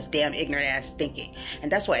old with this damn ignorant ass thinking.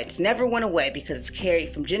 And that's why it's never went away, because it's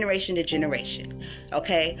carried from generation to generation.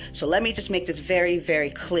 Okay? So let me just make this very,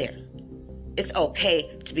 very clear. It's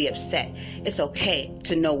okay to be upset. It's okay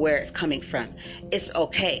to know where it's coming from. It's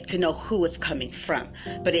okay to know who it's coming from.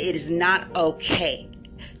 But it is not okay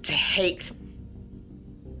to hate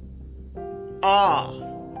all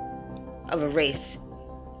of a race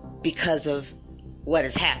because of what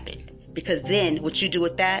has happened. Because then what you do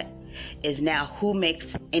with that is now who makes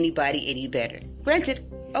anybody any better. Granted,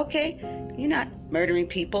 okay, you're not murdering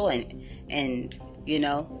people and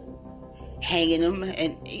hanging them,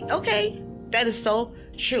 and okay, that is so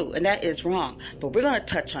true, and that is wrong. But we're going to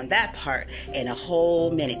touch on that part in a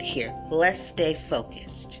whole minute here. Let's stay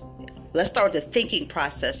focused. Let's start with the thinking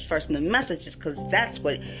process first and the messages, because that's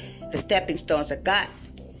what the stepping stones that got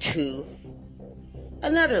to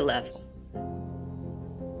another level.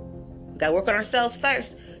 We got to work on ourselves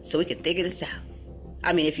first so we can figure this out.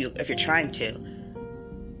 I mean, if you're trying to.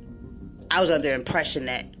 I was under the impression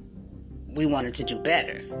that we wanted to do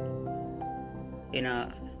better.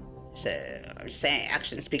 So I'm saying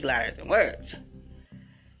actions speak louder than words.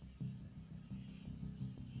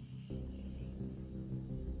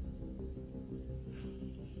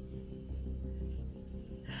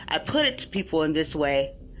 I put it to people in this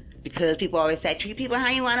way because people always say, treat people how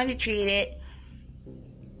you want to be treated.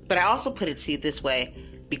 But I also put it to you this way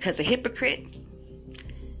because a hypocrite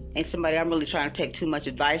ain't somebody I'm really trying to take too much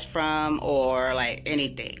advice from or like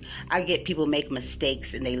anything. I get people make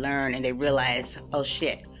mistakes and they learn and they realize, oh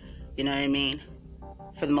shit, you know what I mean?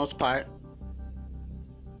 For the most part.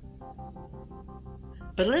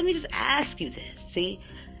 But let me just ask you this, see?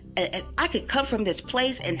 And I could come from this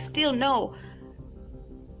place and still know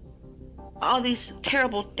all these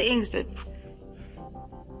terrible things that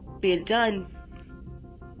being done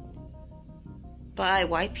by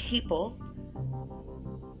white people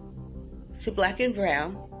to black and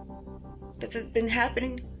brown that has been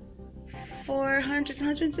happening for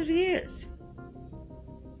hundreds of years.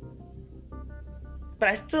 But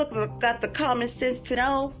I still got the common sense to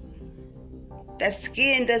know that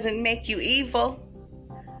skin doesn't make you evil.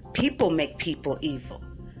 People make people evil.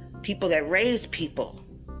 People that raise people.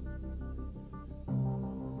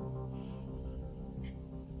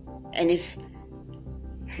 And if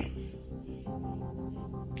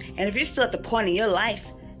you're still at the point in your life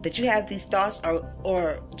that you have these thoughts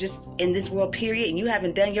or just in this world period and you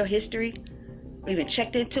haven't done your history or even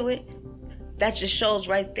checked into it, that just shows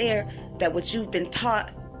right there that what you've been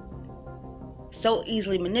taught, so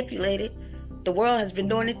easily manipulated, the world has been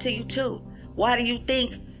doing it to you too. Why do you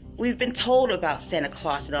think we've been told about Santa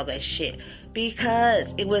Claus and all that shit?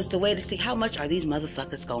 Because it was the way to see how much are these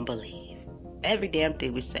motherfuckers gonna believe. Every damn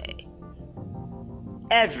thing we say.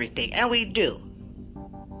 Everything. And we do.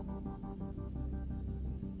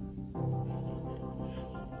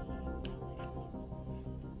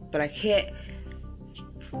 But I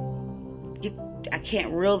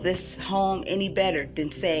can't reel this home any better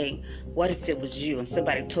than saying, what if it was you and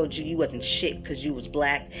somebody told you wasn't shit because you was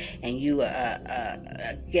black and you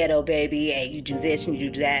a ghetto baby and you do this and you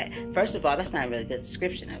do that. First of all, that's not a really good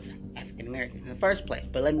description of African Americans in the first place.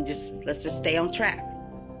 But let's just stay on track.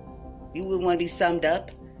 You wouldn't want to be summed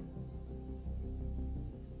up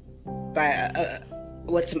by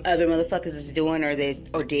what some other motherfuckers is doing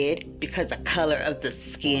or did because of color of the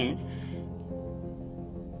skin.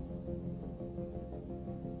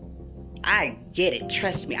 I get it,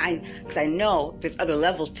 trust me. Because I know there's other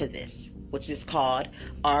levels to this, which is called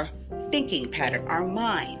our thinking pattern, our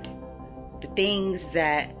mind. The things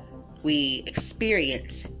that we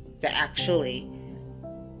experience that actually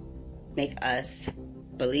make us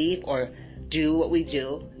believe or do what we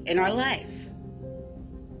do in our life.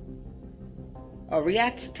 Or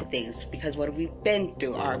react to things because what we've been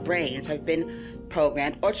through, our brains have been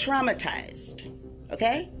programmed or traumatized.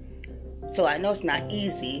 Okay? So I know it's not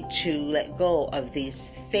easy to let go of these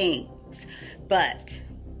things, but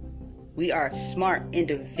we are smart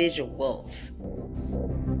individuals.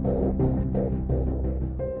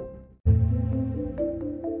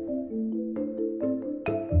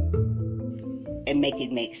 And make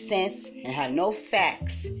it make sense and have no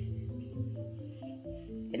facts. And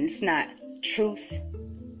it's not truth,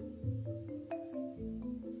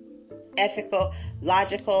 ethical,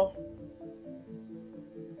 logical,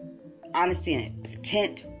 honesty and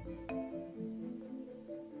intent.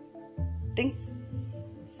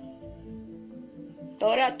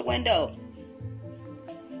 Throw it out the window.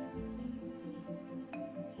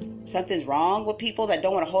 Something's wrong with people that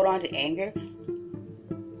don't want to hold on to anger.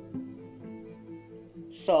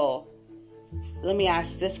 So, let me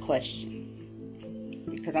ask this question.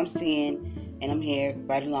 Because I'm seeing, and I'm here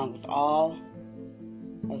right along with all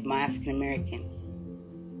of my African American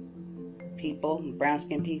people,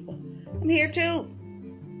 brown-skinned people. I'm here too.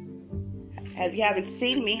 If you haven't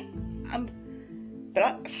seen me,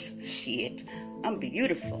 I'm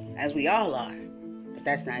beautiful, as we all are. But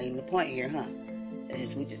that's not even the point here, huh?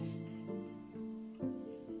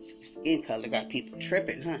 Skin color got people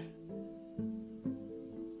tripping, huh?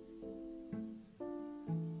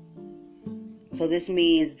 So this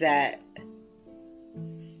means that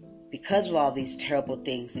because of all these terrible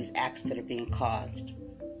things, these acts that are being caused,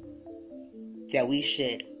 that we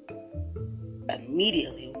should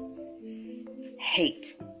immediately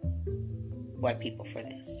hate white people for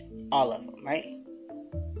this. All of them, right?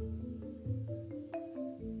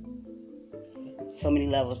 So many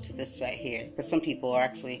levels to this right here. Because some people are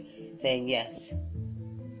actually saying yes.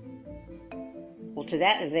 Well, to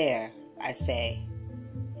that there, I say,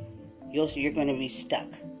 you're going to be stuck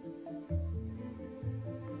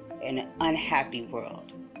in an unhappy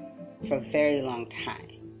world for a very long time.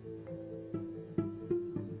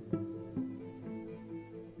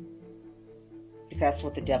 That's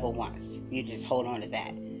what the devil wants. You just hold on to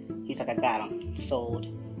that. He's like, I got him. Sold.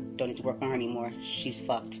 Don't need to work on her anymore. She's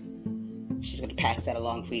fucked. She's going to pass that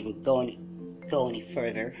along for even go any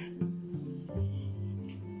further.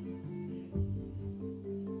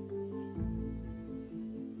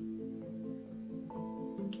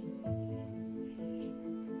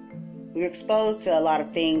 We're exposed to a lot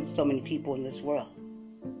of things, so many people in this world.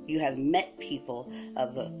 You have met people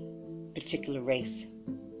of a particular race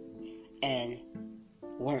and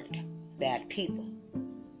weren't bad people.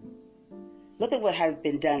 Look at what has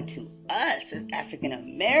been done to us as African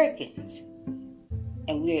Americans,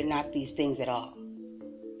 and we are not these things at all.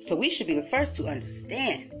 So we should be the first to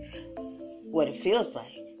understand what it feels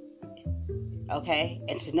like, okay?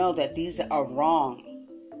 And to know that these are wrong.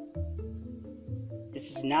 This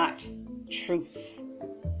is not truth.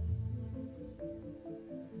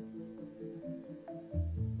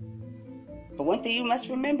 But one thing you must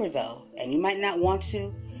remember, though, and you might not want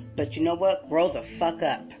to, but you know what? Grow the fuck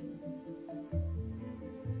up.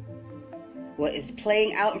 What is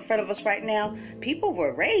playing out in front of us right now, people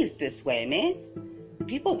were raised this way, man.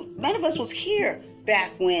 None of us was here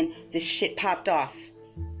back when this shit popped off,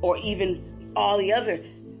 or even all the other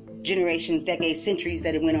generations, decades, centuries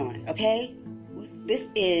that it went on, okay? This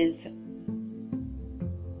is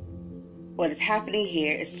what is happening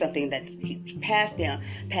here is something that keeps passed down.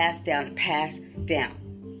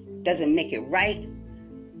 Doesn't make it right,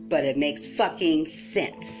 but it makes fucking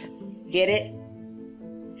sense. Get it?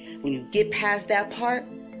 When you get past that part,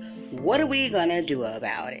 what are we gonna do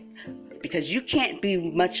about it? Because you can't be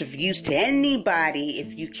much of use to anybody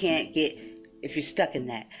if you're stuck in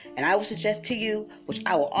that. And I would suggest to you, which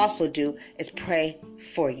I will also do, is pray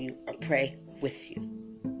for you or pray with you.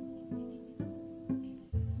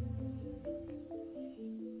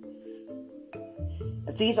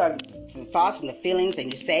 If these are the thoughts and the feelings,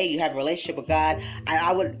 and you say you have a relationship with God,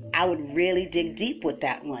 I would really dig deep with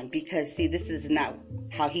that one, because see, this is not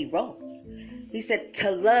how he rolls. He said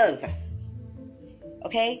to love.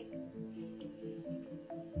 Okay?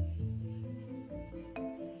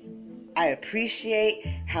 I appreciate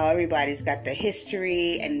how everybody's got the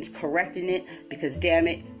history and is correcting it, because damn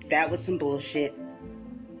it, that was some bullshit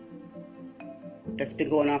that's been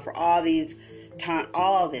going on for all this time,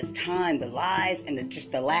 the lies and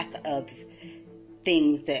just the lack of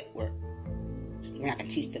things that we're not going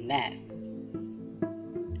to teach them that.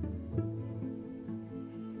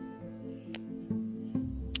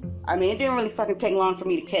 I mean, it didn't really fucking take long for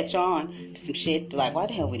me to catch on to some shit. Like, why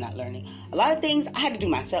the hell are we not learning? A lot of things I had to do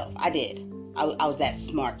myself. I did. I was that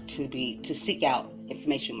smart to seek out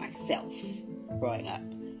information myself growing up.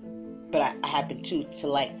 But I happen to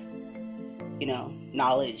like,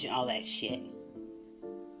 knowledge and all that shit.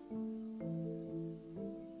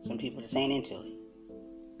 Some people just ain't into it.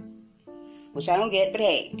 Which I don't get, but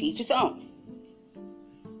hey, to each his own.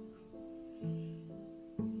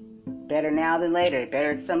 Better now than later.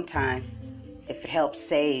 Better at some time if it helps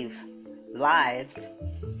save lives.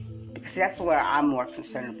 Because that's where I'm more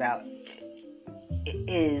concerned about. It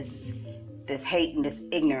is this hate and this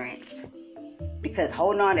ignorance. Because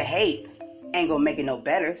holding on to hate ain't gonna make it no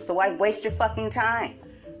better. So why waste your fucking time?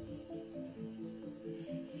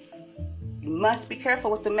 You must be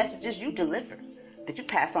careful with the messages you deliver, that you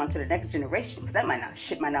pass on to the next generation. Because that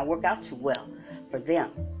shit might not work out too well for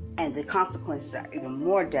them. And the consequences are even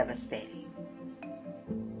more devastating.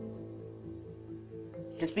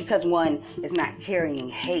 Just because one is not carrying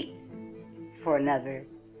hate for another,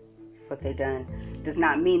 what they've done, does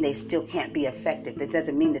not mean they still can't be effective. That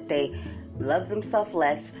doesn't mean that they love themselves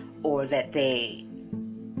less, or that they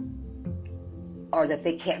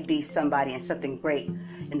can't be somebody and something great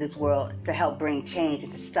in this world to help bring change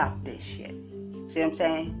and to stop this shit. See what I'm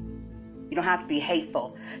saying? You don't have to be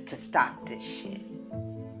hateful to stop this shit.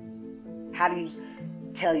 How do you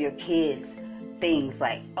tell your kids things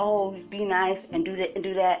like, oh, be nice and do that and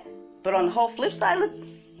do that? But on the whole flip side, look,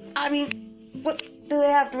 I mean, what do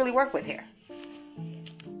they have to really work with here?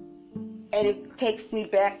 And it takes me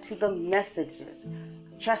back to the messages.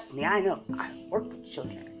 Trust me, I know. I work with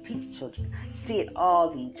children, I teach children, see it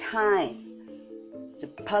all the time. The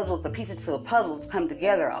pieces to the puzzles come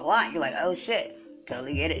together a lot. You're like, oh shit,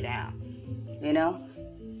 totally get it now.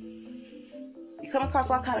 You come across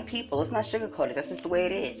all kind of people. It's not sugarcoated. That's just the way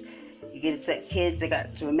it is. You get set kids. They got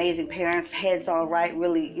some amazing parents. Heads all right.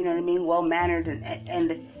 Really, well mannered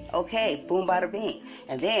and okay. Boom, bada bing.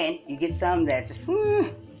 And then you get some that just,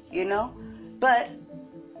 But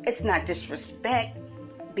it's not disrespect.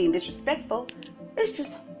 Being disrespectful. It's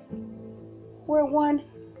just where one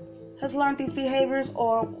has learned these behaviors,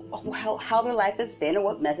 or how their life has been, or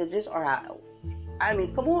what messages, or how. I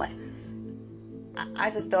mean, come on. I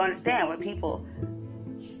just don't understand what people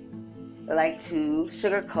like to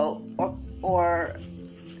sugarcoat or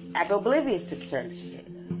act oblivious to certain shit.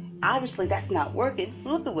 Obviously, that's not working.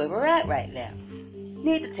 Look at where we're at right now. You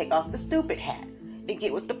need to take off the stupid hat and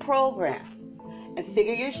get with the program and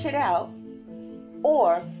figure your shit out,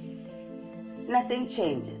 or nothing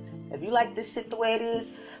changes. If you like this shit the way it is,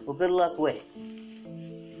 well, good luck with it.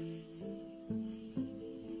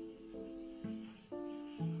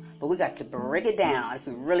 But we got to break it down if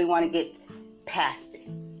we really want to get past it.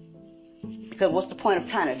 Because what's the point of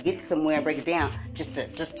trying to get somewhere and break it down just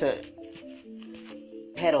to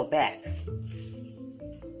pedal back?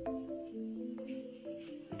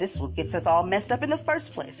 This is what gets us all messed up in the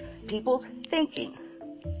first place. People's thinking.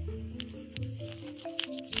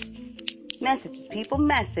 Messages, people,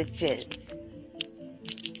 messages.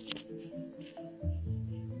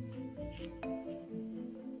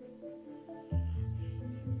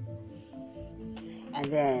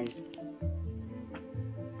 And then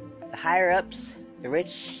the higher ups, the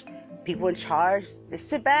rich people in charge, they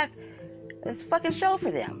sit back. It's a fucking show for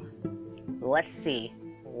them. Let's see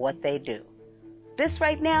what they do. This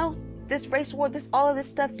right now, this race war, all of this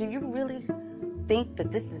stuff, do you really think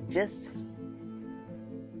that this is just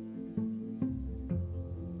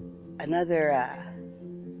another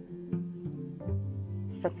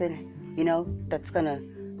something, that's gonna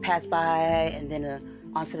pass by and then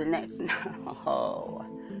on to the next? No.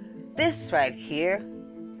 This right here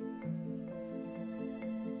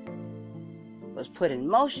was put in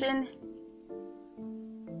motion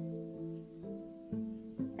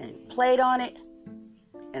played on it,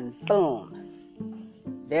 and boom,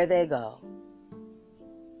 there they go.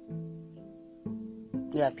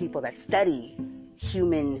 You have people that study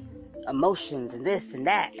human emotions and this and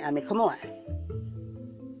that. I mean, come on.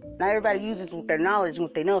 Not everybody uses their knowledge and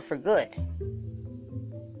what they know for good.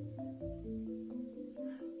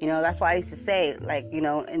 You know, that's why I used to say, like, you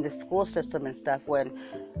know, in the school system and stuff, when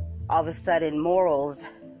all of a sudden morals,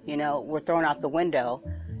 you know, were thrown out the window,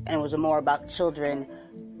 and it was more about children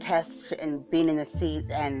tests and being in the seat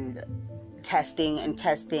and testing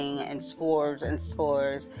and scores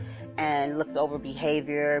and looked over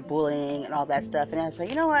behavior, bullying, and all that stuff. And I was like,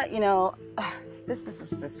 you know what, this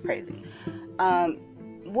is crazy.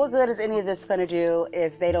 What good is any of this going to do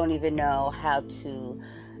if they don't even know how to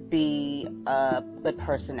be a good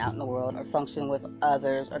person out in the world or function with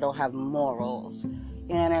others or don't have morals?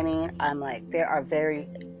 You know what I mean? I'm like, there are very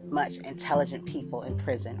much intelligent people in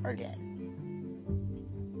prison or dead.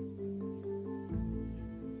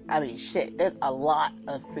 I mean, shit, there's a lot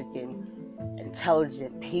of freaking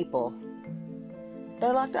intelligent people that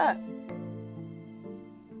are locked up.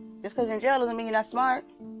 Just because you're in jail doesn't mean you're not smart.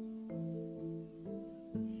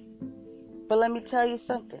 But let me tell you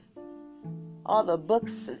something. All the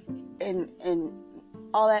books and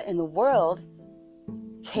all that in the world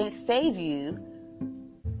can't save you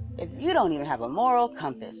if you don't even have a moral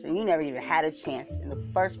compass and you never even had a chance in the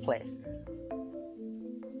first place.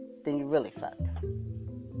 Then you really fucked.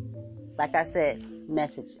 Like I said,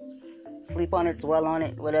 messages. Sleep on it, dwell on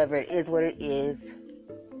it, whatever it is, what it is.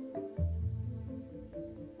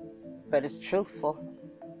 But it's truthful.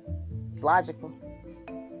 It's logical.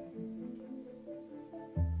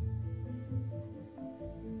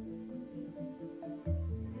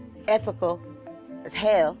 Ethical as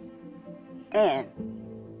hell. And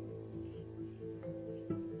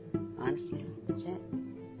honestly,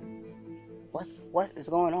 what is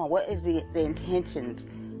going on? What is the intentions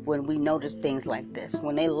when we notice things like this?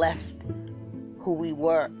 When they left who we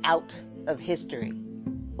were out of history,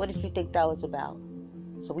 what did you think that was about?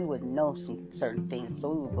 So we would know some certain things, so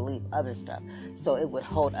we would believe other stuff, so it would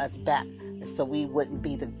hold us back, so we wouldn't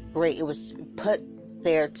be the great. It was put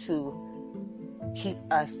there to keep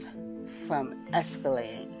us from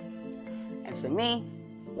escalating. And to me,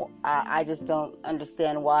 I just don't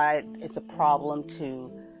understand why it's a problem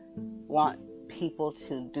to want people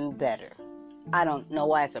to do better. I don't know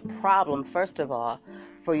why it's a problem, first of all,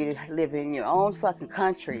 for you to live in your own fucking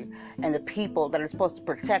country and the people that are supposed to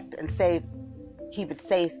protect and save, keep it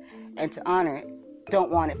safe and to honor it,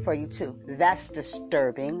 don't want it for you too. That's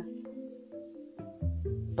disturbing.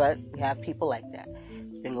 But we have people like that.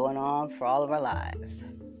 It's been going on for all of our lives.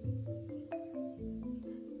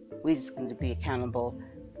 We just need to be accountable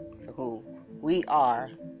for who we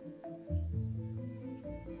are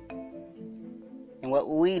and what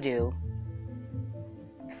we do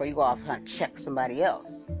before you go off trying to check somebody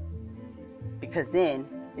else. Because then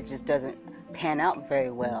it just doesn't pan out very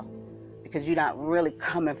well. Because you're not really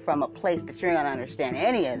coming from a place that you're going to understand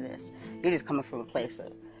any of this. You're just coming from a place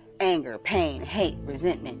of anger, pain, hate,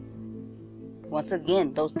 resentment. Once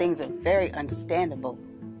again, those things are very understandable.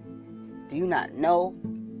 Do you not know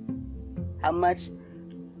how much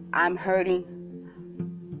I'm hurting?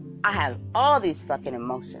 I have all these fucking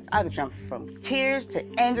emotions. I could jump from tears to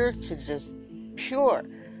anger to just pure,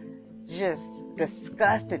 just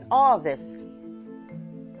disgust and all this.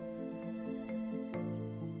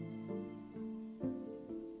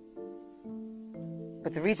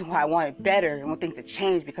 But the reason why I want it better and want things to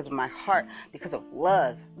change because of my heart, because of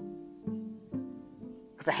love.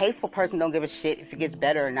 Because a hateful person don't give a shit if it gets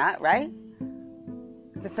better or not, right?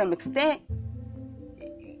 To some extent,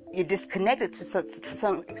 you're disconnected to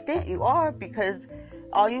some extent. You are, because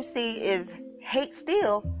all you see is hate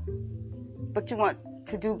still, but you want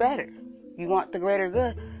to do better. You want the greater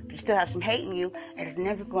good, but you still have some hate in you, and it's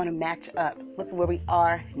never going to match up. Look at where we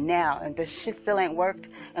are now, and this shit still ain't worked,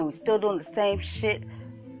 and we still doing the same shit.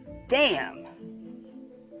 Damn.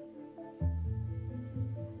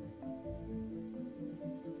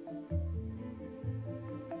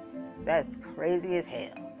 That's crazy as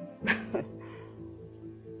hell.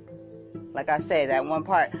 Like I say, that one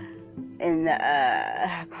part in the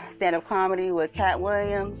stand-up comedy with Cat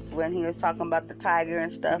Williams, when he was talking about the tiger and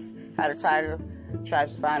stuff, how the tiger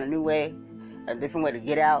tries to find a new way, a different way to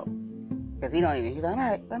get out, because he's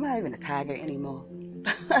like, I'm not even a tiger anymore.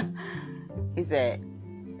 He said,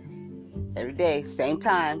 every day, same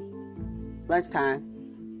time, lunchtime,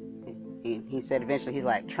 he said eventually, he's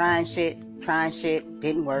like, trying shit,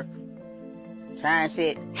 didn't work. Trying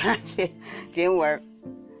shit, didn't work.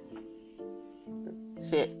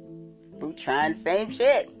 Shit. We trying the same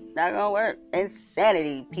shit. Not gonna work.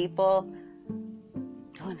 Insanity, people.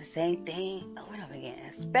 Doing the same thing over and over again,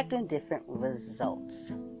 expecting different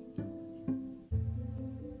results.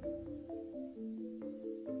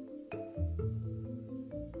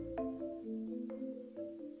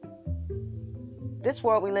 This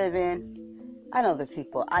world we live in, I know there's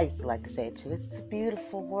people, I used to like to say it too, it's a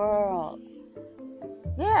beautiful world.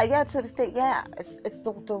 Yeah, to the state, yeah. It's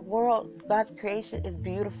the world, God's creation is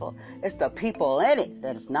beautiful. It's the people in it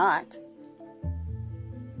that is not.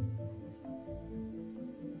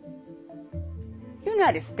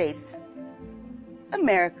 United States,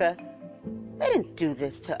 America, they didn't do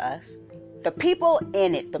this to us. The people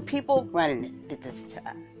in it, the people running it, did this to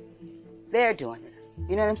us. They're doing this.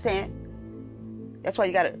 You know what I'm saying? That's why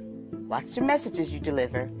you gotta watch the messages you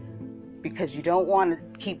deliver, because you don't want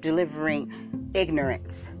to keep delivering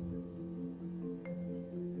ignorance.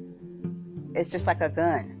 It's just like a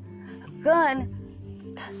gun. A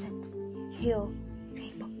gun doesn't kill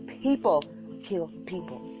people. People kill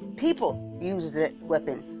people. People use that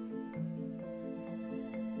weapon.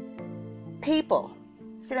 People.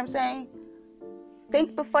 See what I'm saying?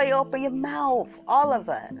 Think before you open your mouth. All of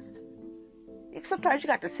us. Sometimes you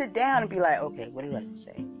got to sit down and be like, okay, what do you have to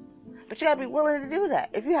say? But you got to be willing to do that.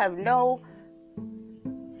 If you have no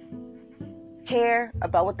care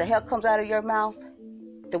about what the hell comes out of your mouth,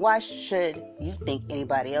 then why should you think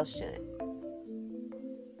anybody else should?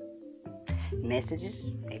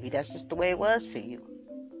 Messages, maybe that's just the way it was for you.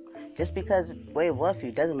 Just because it's the way it was for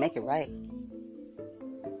you doesn't make it right.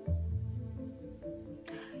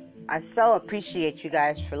 I so appreciate you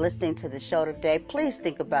guys for listening to the show today. Please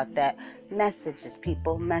think about that. Messages,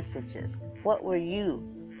 people, messages. What were you?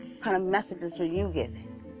 What kind of messages were you giving?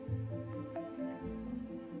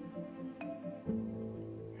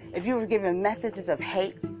 If you were giving messages of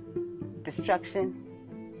hate, destruction,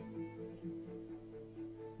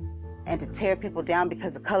 and to tear people down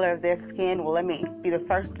because of the color of their skin, well, let me be the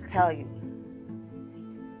first to tell you.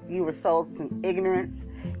 You were sold some ignorance,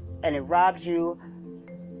 and it robbed you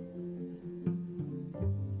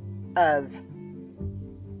of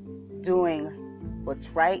doing what's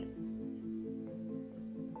right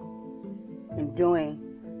and doing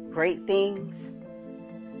great things,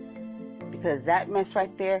 because that mess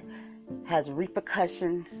right there has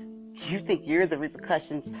repercussions. You think you're the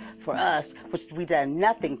repercussions for us, which we done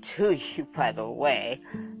nothing to you, by the way,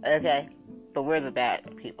 okay? But we're the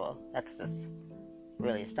bad people. That's just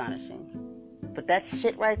really astonishing. But that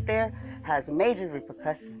shit right there has major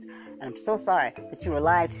repercussions. And I'm so sorry that you were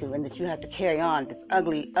lied to and that you have to carry on this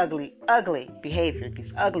ugly, ugly, ugly behavior,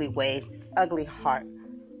 these ugly ways, this ugly heart.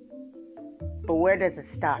 But where does it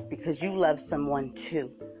stop? Because you love someone too.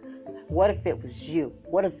 What if it was you?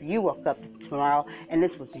 What if you woke up tomorrow and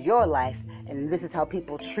this was your life and this is how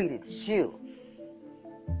people treated you?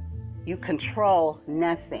 You control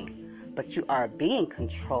nothing, but you are being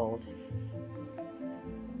controlled.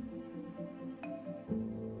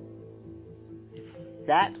 Is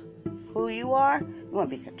that who you are? You want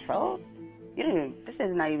to be controlled? This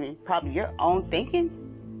is not even probably your own thinking.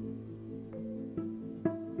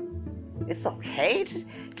 It's okay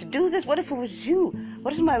to do this. What if it was you?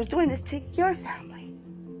 What if somebody was doing this to your family?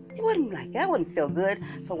 You wouldn't like that. Wouldn't feel good.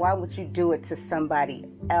 So why would you do it to somebody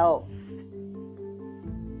else?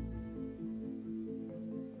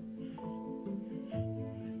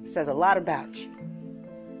 It says a lot about you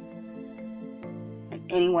and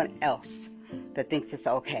anyone else that thinks it's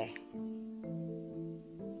okay.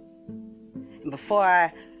 And before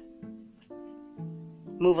I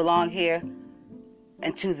move along here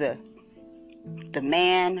into the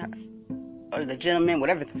man or the gentleman,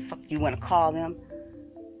 whatever the fuck you want to call them,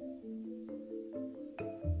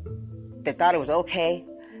 that thought it was okay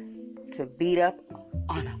to beat up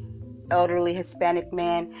on an elderly Hispanic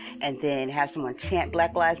man and then have someone chant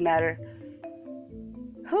Black Lives Matter.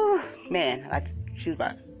 Whew, man, I choose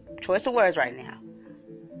my choice of words right now.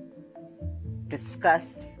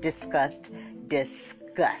 Disgust, disgust,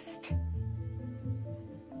 disgust.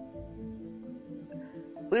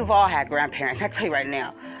 We've all had grandparents. I tell you right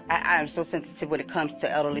now, I'm so sensitive when it comes to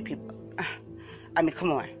elderly people. I mean, come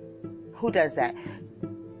on. Who does that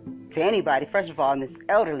to anybody? First of all, and this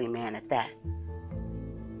elderly man at that.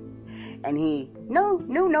 And he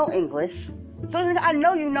knew no English. So I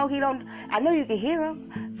know you know he don't. I know you can hear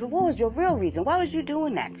him. So what was your real reason? Why was you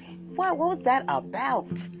doing that to him? What was that about,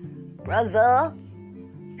 brother?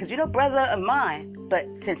 Because you're no brother of mine. But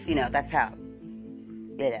since, that's how,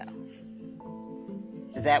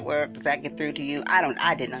 Does that work? Does that get through to you?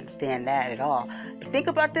 I didn't understand that at all. But think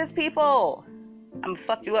about this, people. I'm gonna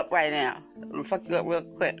fuck you up right now. I'm gonna fuck you up real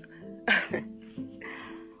quick.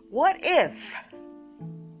 What if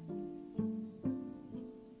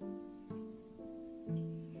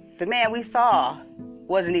the man we saw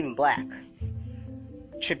wasn't even black.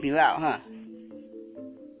 Trip you out, huh?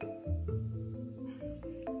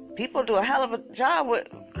 People do a hell of a job with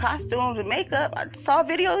costumes and makeup. I saw a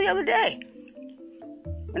video the other day,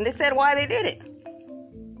 and they said why they did it.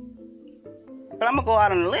 But I'm gonna go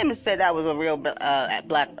out on a limb and say that was a real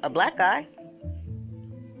black guy.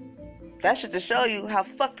 That should just show you how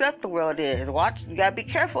fucked up the world is. Watch, you gotta be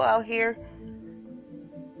careful out here.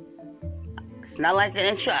 It's not like the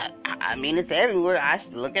intro. I mean, it's everywhere. I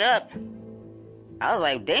used to look it up. I was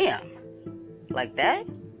like, damn, like that?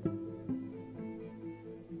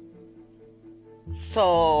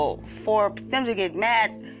 So for them to get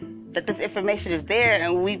mad that this information is there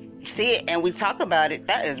and we see it and we talk about it,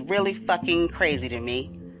 that is really fucking crazy to me.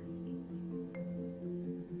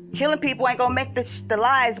 Killing people ain't gonna make the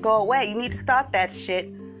lies go away. You need to stop that shit.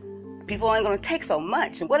 People ain't gonna take so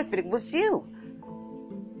much. And what if it was you?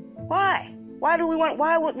 Why? Why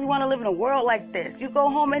would we want to live in a world like this? You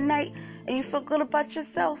go home at night and you feel good about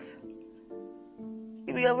yourself.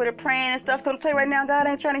 You be over there praying and stuff. I'm tell you right now, God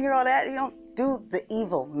ain't trying to hear all that. You don't do the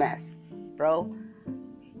evil mess, bro.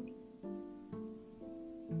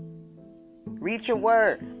 Read your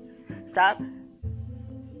word. Stop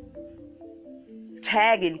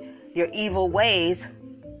tagging your evil ways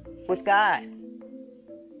with God.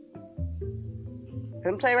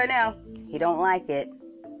 I'm tell you right now, He don't like it.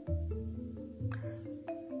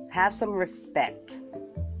 Have some respect.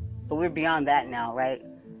 But we're beyond that now, right?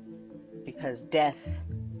 Because death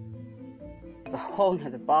is a whole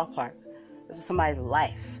nother ballpark. This is somebody's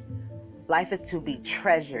life. Life is to be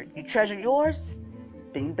treasured. You treasure yours,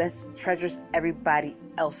 then you best treasure everybody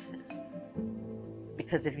else's.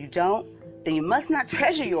 Because if you don't, then you must not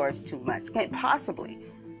treasure yours too much. Can't possibly.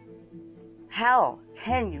 How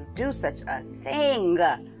can you do such a thing?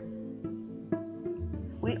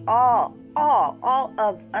 We all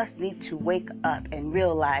of us need to wake up and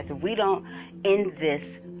realize if we don't end this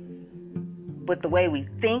with the way we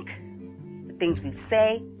think, the things we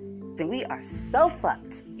say, then we are so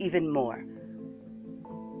fucked even more.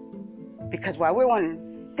 Because while we're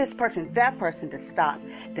wanting this person, that person to stop,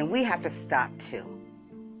 then we have to stop too.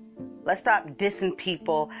 Let's stop dissing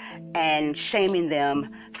people and shaming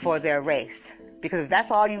them for their race. Because if that's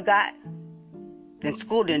all you got, then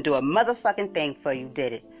school didn't do a motherfucking thing for you,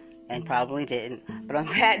 did it? And probably didn't. But on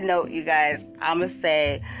that note, you guys, I'm going to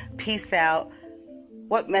say peace out.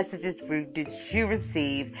 What messages did you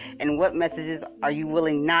receive? And what messages are you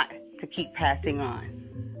willing not to keep passing on?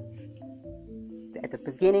 At the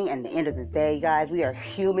beginning and the end of the day, guys, we are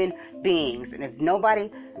human beings. And if nobody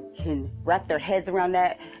can wrap their heads around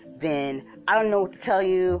that, then I don't know what to tell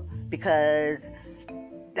you, because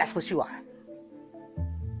that's what you are.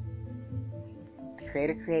 The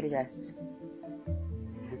Creator created us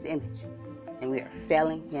in His image, and we are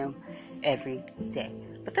failing Him every day.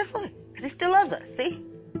 But that's why, because He still loves us, see?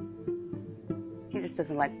 He just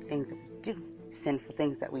doesn't like the things that we do, sinful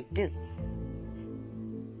things that we do.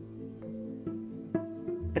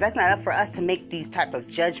 But that's not up for us to make these type of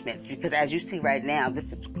judgments, because as you see right now,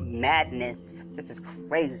 this is madness. This is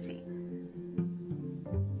crazy.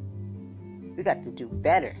 We got to do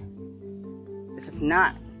better. This is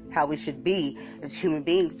not how we should be as human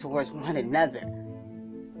beings towards one another.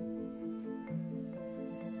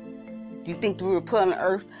 Do you think we were put on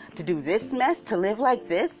earth to do this mess, to live like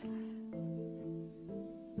this?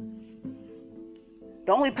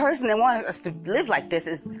 The only person that wanted us to live like this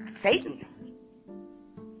is Satan.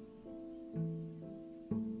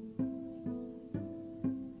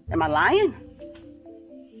 Am I lying?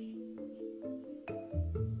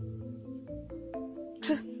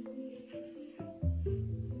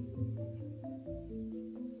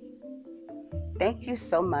 Thank you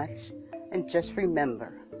so much, and just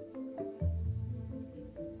remember,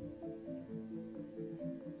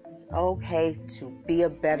 it's okay to be a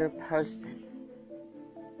better person.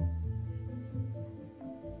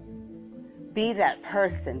 Be that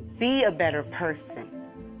person. Be a better person.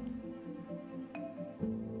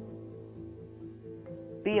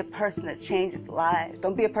 Be a person that changes lives.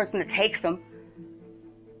 Don't be a person that takes them.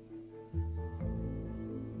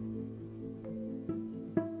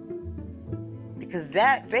 Because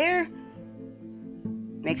that there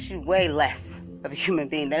makes you way less of a human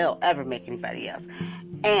being than it'll ever make anybody else.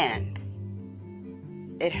 And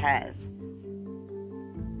it has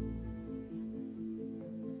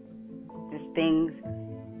just things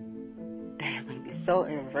that are going to be so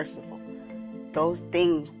irreversible. Those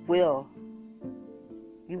things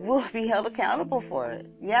you will be held accountable for it.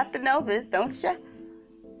 You have to know this, don't you?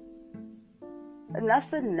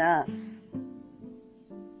 Enough's enough.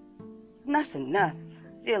 Enough's enough.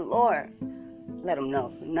 Dear Lord, Let them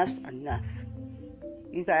know enough's enough.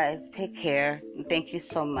 You guys take care, and thank you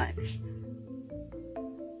so much.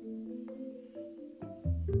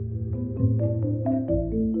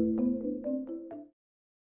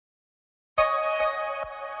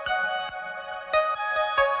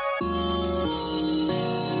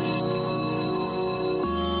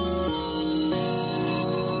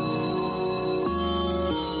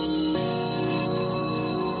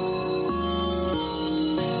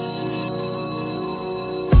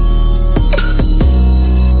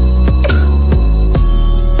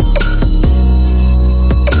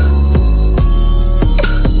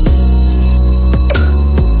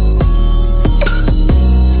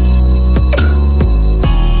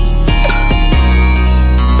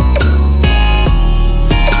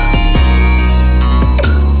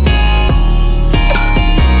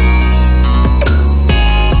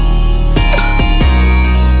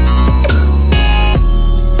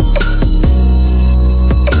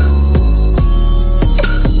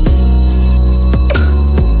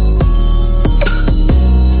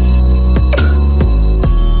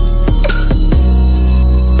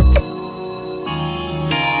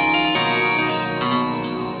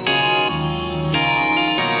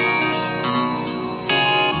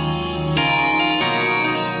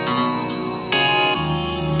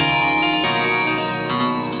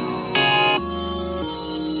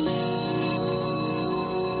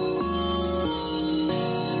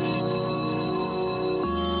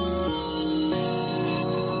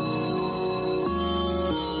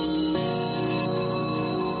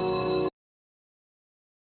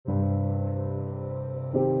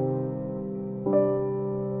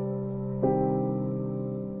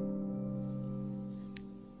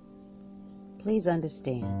 Please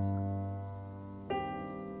understand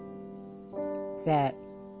that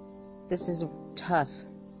this is tough,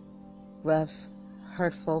 rough,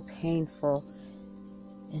 hurtful, painful,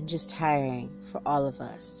 and just tiring for all of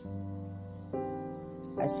us.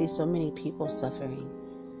 I see so many people suffering.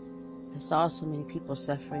 I saw so many people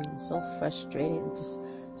suffering, so frustrated and just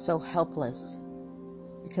so helpless,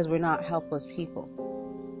 because we're not helpless people.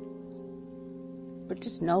 But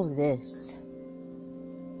just know this,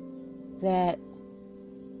 that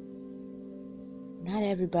not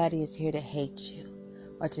everybody is here to hate you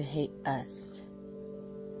or to hate us.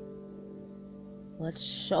 Let's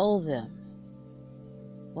show them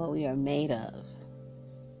what we are made of.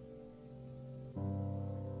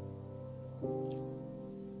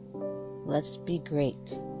 Let's be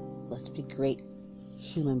great. Let's be great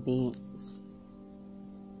human beings.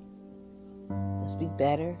 Let's be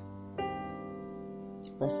better.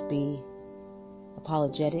 Let's be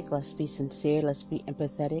apologetic. Let's be sincere. Let's be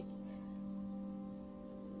empathetic.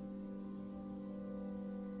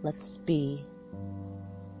 Let's be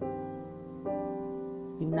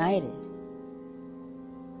united.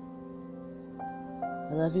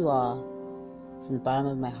 I love you all from the bottom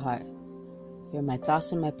of my heart. You're my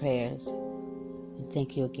thoughts and my prayers. And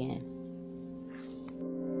thank you again.